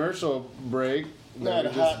commercial break. Not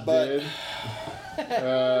a hot butt.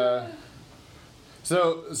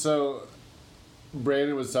 So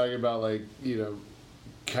Brandon was talking about, like, you know,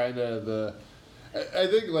 kind of the... I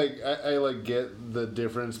think, like, I like, get the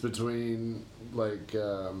difference between, like,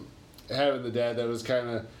 having the dad that was kind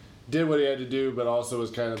of... did what he had to do, but also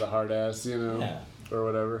was kind of the hard ass, you know? Yeah. Or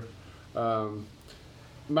whatever.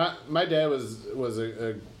 My dad was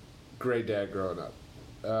a great dad growing up.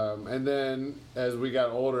 And then as we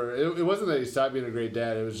got older, it wasn't that he stopped being a great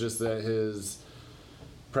dad, it was just that his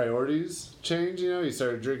priorities changed, you know? He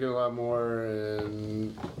started drinking a lot more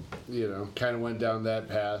and, you know, kind of went down that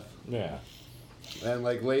path. Yeah. And,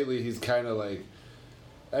 like, lately he's kind of, like...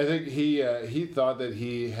 I think he thought that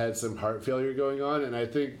he had some heart failure going on, and I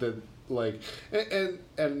think that, like...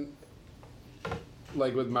 And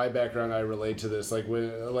like, with my background, I relate to this. Like,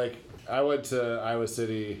 when... Like, I went to Iowa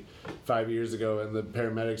City 5 years ago, and the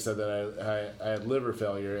paramedics said that I had liver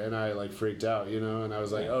failure, and I, like, freaked out, you know? And I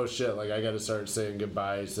was like, oh, shit, like, I got to start saying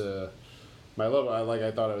goodbye to my liver.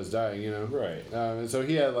 I thought I was dying, you know? Right. And so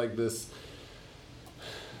he had, like, this...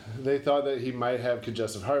 They thought that he might have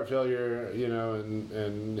congestive heart failure, you know,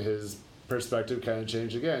 and his perspective kind of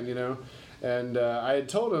changed again, you know? And I had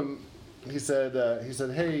told him... He said,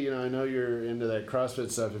 hey, you know, I know you're into that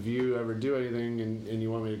CrossFit stuff. If you ever do anything and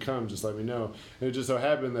you want me to come, just let me know. And it just so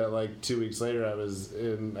happened that, like, 2 weeks later,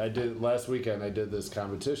 last weekend I did this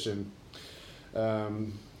competition,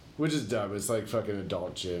 which is dumb. It's like fucking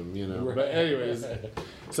adult gym, you know. Right. But anyways,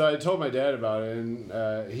 so I told my dad about it,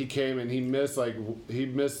 and he came, and he missed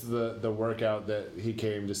the workout that he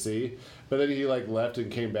came to see. But then he, like, left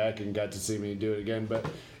and came back and got to see me do it again. But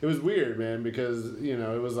it was weird, man, because, you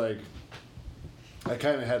know, it was like... I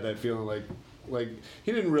kind of had that feeling like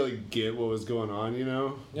he didn't really get what was going on, you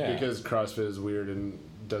know? Yeah. Because CrossFit is weird and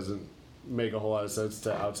doesn't make a whole lot of sense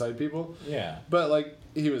to outside people. Yeah. But, like,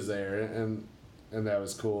 he was there, and that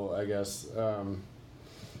was cool, I guess.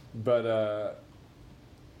 But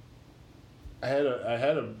I had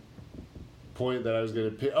a point that I was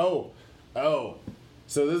gonna pick. Oh.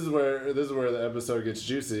 So this is where the episode gets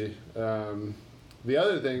juicy. The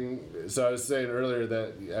other thing, so I was saying earlier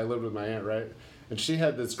that I lived with my aunt, right? And she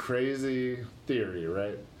had this crazy theory,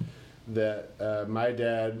 right? That my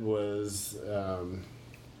dad was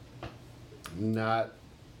not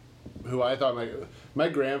who I thought my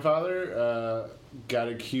grandfather got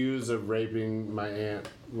accused of raping my aunt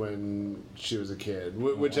when she was a kid,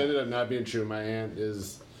 which ended up not being true. My aunt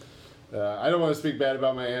is, I don't want to speak bad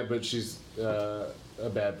about my aunt, but she's a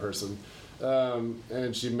bad person.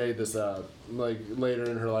 And she made this up. Like,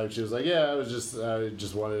 later in her life, she was like, yeah, I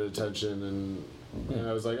just wanted attention, and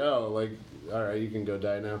I was like, oh, like, all right, you can go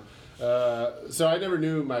die now. So I never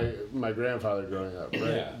knew my grandfather growing up, right?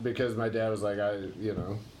 Yeah. Because my dad was like, I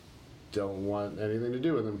don't want anything to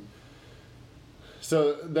do with him.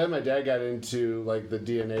 So then my dad got into, like, the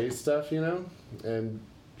DNA stuff, you know? And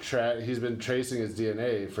he's been tracing his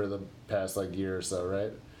DNA for the past, like, year or so,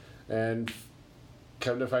 right? And...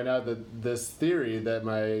 come to find out that this theory that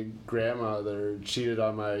my grandmother cheated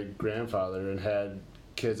on my grandfather and had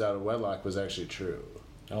kids out of wedlock was actually true.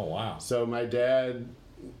 Oh, wow. So my dad,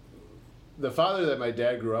 the father that my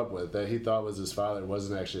dad grew up with, that he thought was his father,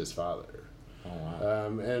 wasn't actually his father. Oh, wow.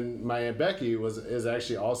 And my Aunt Becky is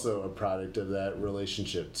actually also a product of that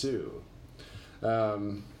relationship too. But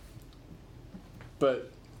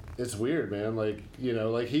it's weird, man. Like, you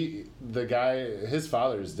know, like his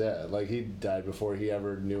father's dead. Like, he died before he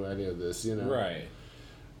ever knew any of this, you know? Right.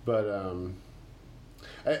 But,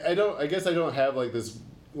 I guess I don't have, like, this,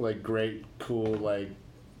 like, great, cool, like,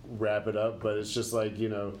 wrap it up, but it's just, like, you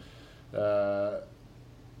know,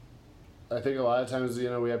 I think a lot of times, you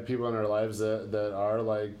know, we have people in our lives that are,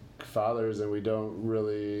 like, fathers, and we don't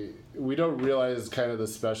realize kind of the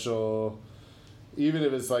special... Even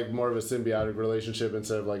if it's, like, more of a symbiotic relationship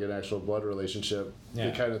instead of, like, an actual blood relationship,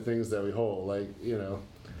 the kind of things that we hold. Like, you know,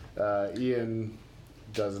 Ian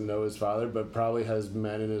doesn't know his father, but probably has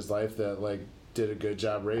men in his life that, like, did a good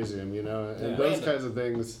job raising him, you know? And those kinds of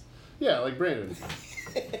things... Yeah, like Brandon.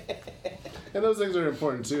 And those things are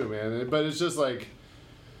important, too, man. But it's just, like...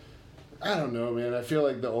 I don't know, man. I feel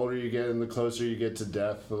like the older you get and the closer you get to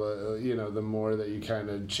death, you know, the more that you kind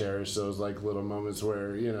of cherish those, like, little moments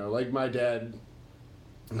where, you know, like my dad...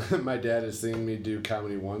 My dad has seen me do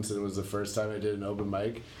comedy once, and it was the first time I did an open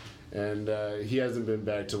mic, and he hasn't been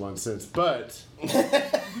back to one since. But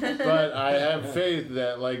I have faith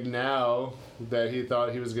that, like, now that he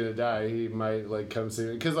thought he was gonna die, he might, like, come see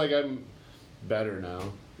me, because, like, I'm better now,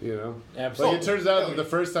 you know. Absolutely. Like, it turns out that the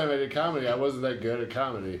first time I did comedy, I wasn't that good at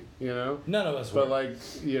comedy, you know. None of us were. But, like,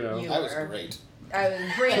 you know, I was great. I was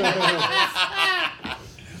great.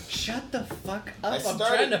 Shut the fuck up. I'm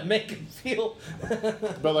trying to make him feel.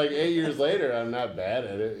 But like 8 years later, I'm not bad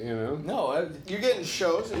at it, you know? No, you're getting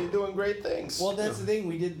shows and you're doing great things. Well, that's the thing.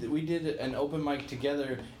 We did an open mic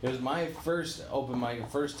together. It was my first open mic,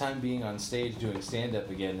 first time being on stage doing stand-up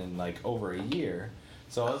again in like over a year.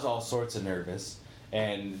 So I was all sorts of nervous.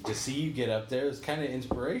 And to see you get up there was kind of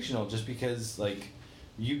inspirational just because, like,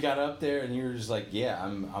 you got up there and you were just like, yeah,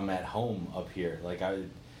 I'm at home up here. Like,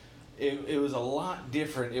 it was a lot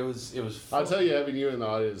different. It was I'll tell you, having you in the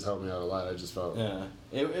audience helped me out a lot. I just felt... Yeah.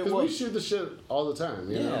 Because we shoot the shit all the time,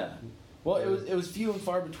 you know? Well, it was few and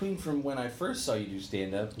far between from when I first saw you do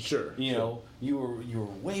stand-up. Sure. You know, you were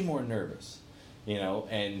way more nervous, you know,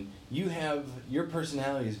 and your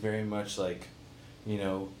personality is very much like, you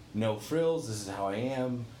know, no frills, this is how I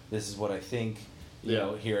am, this is what I think, you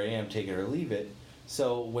know, here I am, take it or leave it.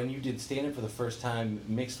 So when you did stand-up for the first time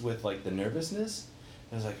mixed with, like, the nervousness,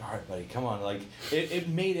 I was like, all right, buddy, come on. Like, it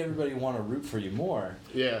made everybody want to root for you more.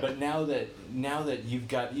 Yeah. But now that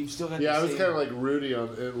you've still got Yeah, the I was same... kind of like Rudy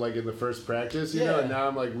in the first practice, you know, and now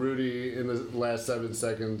I'm like Rudy in the last 7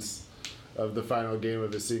 seconds of the final game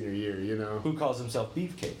of his senior year, you know? Who calls himself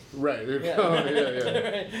Beefcake. Right.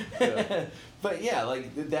 Yeah. But yeah,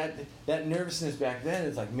 like that nervousness back then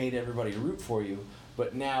is like made everybody root for you.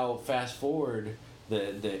 But now, fast forward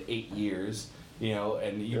the 8 years, you know,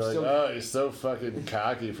 and you're still like, oh, he's so fucking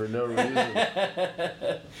cocky for no reason.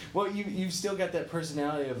 Well, you've still got that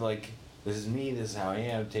personality of like, this is me, this is how I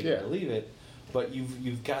am, take it or leave it. But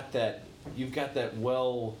you've got that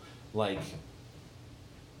well, like,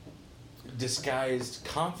 disguised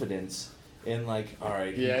confidence in, like, all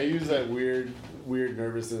right. Yeah, I use that weird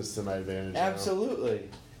nervousness to my advantage. Absolutely.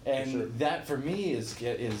 And that for me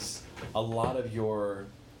is a lot of your,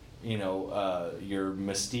 you know, your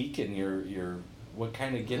mystique and your what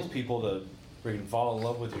kind of gets people to freaking fall in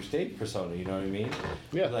love with your stage persona. You know what I mean?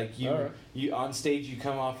 Yeah. Like you on stage, you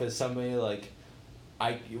come off as somebody like,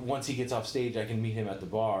 once he gets off stage, I can meet him at the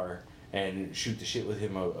bar and shoot the shit with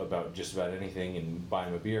him about just about anything and buy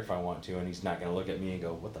him a beer if I want to, and he's not gonna look at me and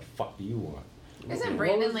go, "What the fuck do you want?" Isn't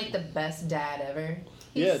Brandon like the best dad ever?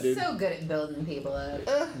 He's so good at building people up.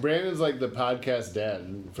 Brandon's like the podcast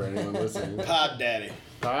dad for anyone listening. Pod daddy.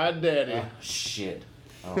 Pod daddy. Shit.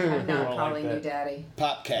 I'm not calling you daddy.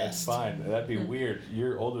 Popcast. Fine, that'd be weird.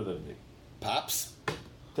 You're older than me. Pops.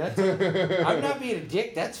 I'm not being a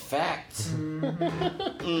dick. That's facts.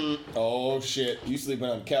 Oh shit! You sleeping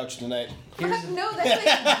on the couch tonight? No, that's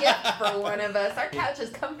like a gift for one of us. Our couch is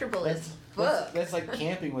comfortable as fuck. That's like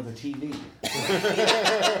camping with a TV.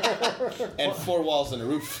 And 4 walls and a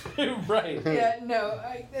roof. Right. Yeah, no.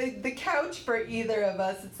 The couch for either of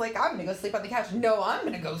us, it's like, I'm gonna go sleep on the couch. No, I'm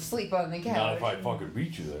gonna go sleep on the couch. Not if I fucking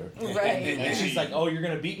beat you there. Right. And she's like, "Oh, you're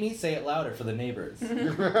gonna beat me? Say it louder for the neighbors."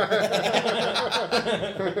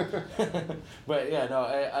 But yeah, no,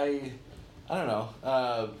 I don't know.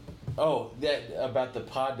 That about the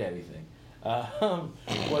pod daddy thing.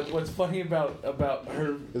 What's funny about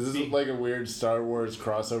her? Is this like a weird Star Wars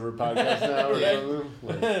crossover podcast now? Or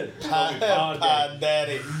something? Pod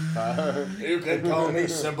daddy. You can call me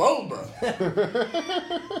Sebulba.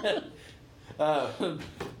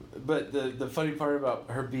 But the funny part about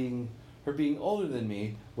her being older than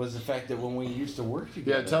me was the fact that when we used to work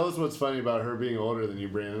together. Yeah, tell us what's funny about her being older than you,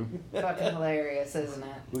 Brandon. Fucking hilarious, isn't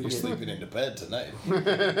it? We're sleeping into bed tonight.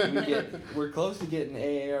 We're close to getting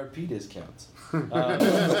AARP discounts.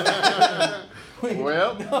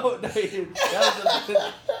 Well, no,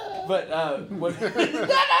 but when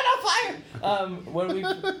fire.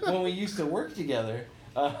 When we used to work together,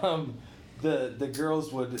 the girls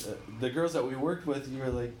that we worked with, they were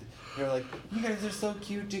like, you guys are so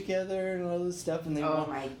cute together and all this stuff, and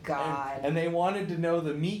my god! And they wanted to know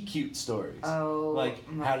the meet cute stories. Oh, like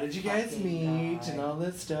how did you guys meet and all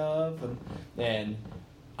this stuff, and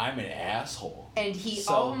I'm an asshole. And he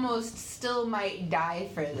almost still might die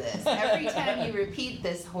for this. Every time you repeat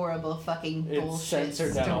this horrible fucking bullshit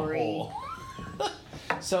story.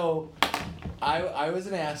 So, I was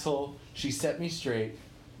an asshole. She set me straight.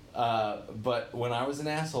 But when I was an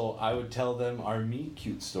asshole, I would tell them our meet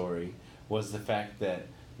cute story was the fact that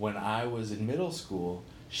when I was in middle school,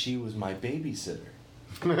 she was my babysitter.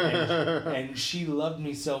 And she loved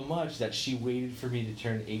me so much that she waited for me to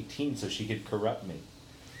turn 18 so she could corrupt me.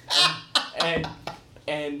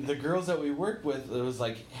 And the girls that we worked with, it was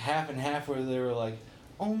like half and half where they were like,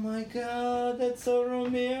 "Oh my god, that's so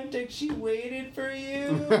romantic. She waited for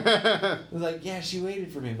you." I was like, "Yeah, she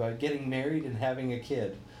waited for me by getting married and having a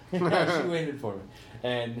kid." She waited for me.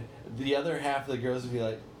 And the other half of the girls would be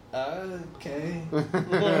like, "Okay."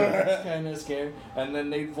 Kind of scared. And then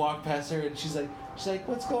they'd walk past her and she's like,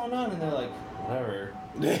 "What's going on?" And they're like, "Whatever."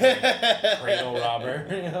 cradle robber,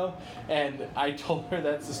 you know? And I told her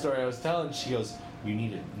that's the story I was telling. She goes, you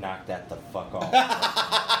need to knock that the fuck off.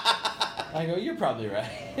 I go, you're probably right.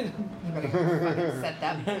 You better fucking set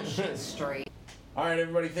that bullshit straight. All right,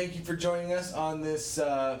 everybody, thank you for joining us on this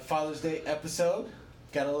Father's Day episode.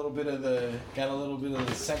 Got a little bit of the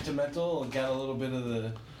sentimental, and got a little bit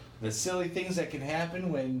of the silly things that can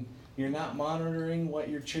happen when you're not monitoring what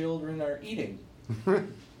your children are eating.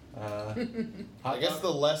 I guess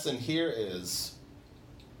the lesson here is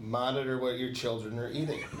monitor what your children are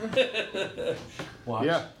eating.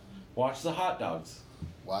 Watch the hot dogs.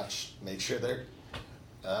 Make sure they're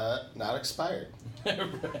not expired.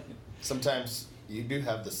 Right. Sometimes you do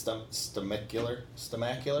have the stomacular.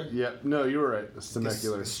 Yeah, no, you were right. The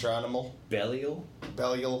stomacular. Gastronomal. Belial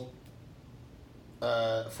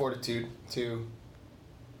fortitude to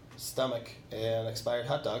stomach an expired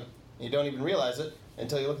hot dog. You don't even realize it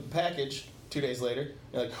until you look at the package 2 days later.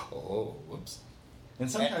 You're like, oh, whoops. And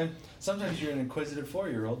sometimes you're an inquisitive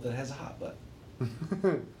 4-year-old that has a hot butt.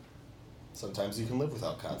 Sometimes you can live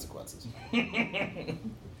without consequences.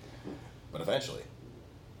 But eventually,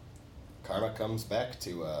 karma comes back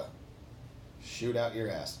to shoot out your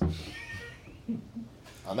ass.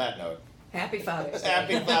 On that note, Happy Father's Day.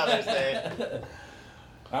 Happy Father's Day.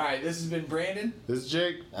 All right, this has been Brandon. This is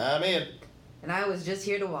Jake. I'm Ian. And I was just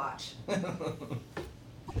here to watch.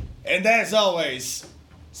 And as always,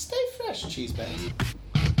 stay fresh, cheese bags.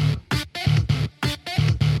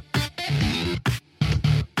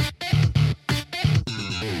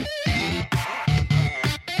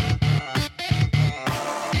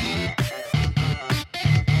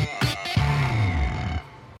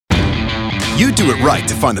 You do it right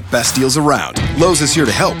to find the best deals around. Lowe's is here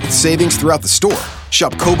to help with savings throughout the store.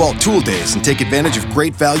 Shop Cobalt Tool Days and take advantage of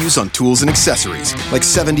great values on tools and accessories, like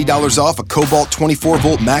 $70 off a Cobalt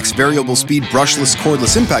 24-volt max variable speed brushless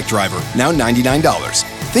cordless impact driver, now $99.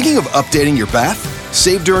 Thinking of updating your bath?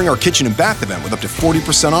 Save during our kitchen and bath event with up to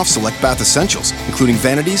 40% off select bath essentials, including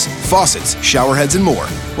vanities, faucets, shower heads, and more.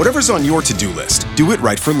 Whatever's on your to-do list, do it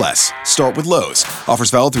right for less. Start with Lowe's.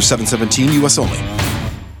 Offers valid through 7/17, U.S. only.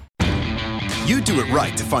 You do it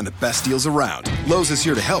right to find the best deals around. Lowe's is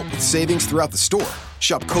here to help with savings throughout the store.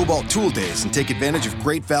 Shop Cobalt Tool Days and take advantage of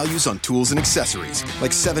great values on tools and accessories,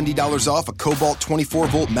 like $70 off a Cobalt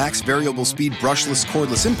 24-volt max variable speed brushless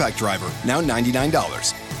cordless impact driver, now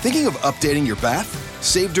 $99. Thinking of updating your bath?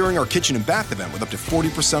 Save during our kitchen and bath event with up to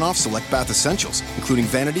 40% off select bath essentials, including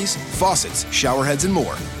vanities, faucets, shower heads, and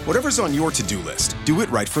more. Whatever's on your to-do list, do it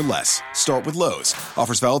right for less. Start with Lowe's.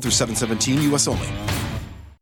 Offers valid through 7/17, U.S. only.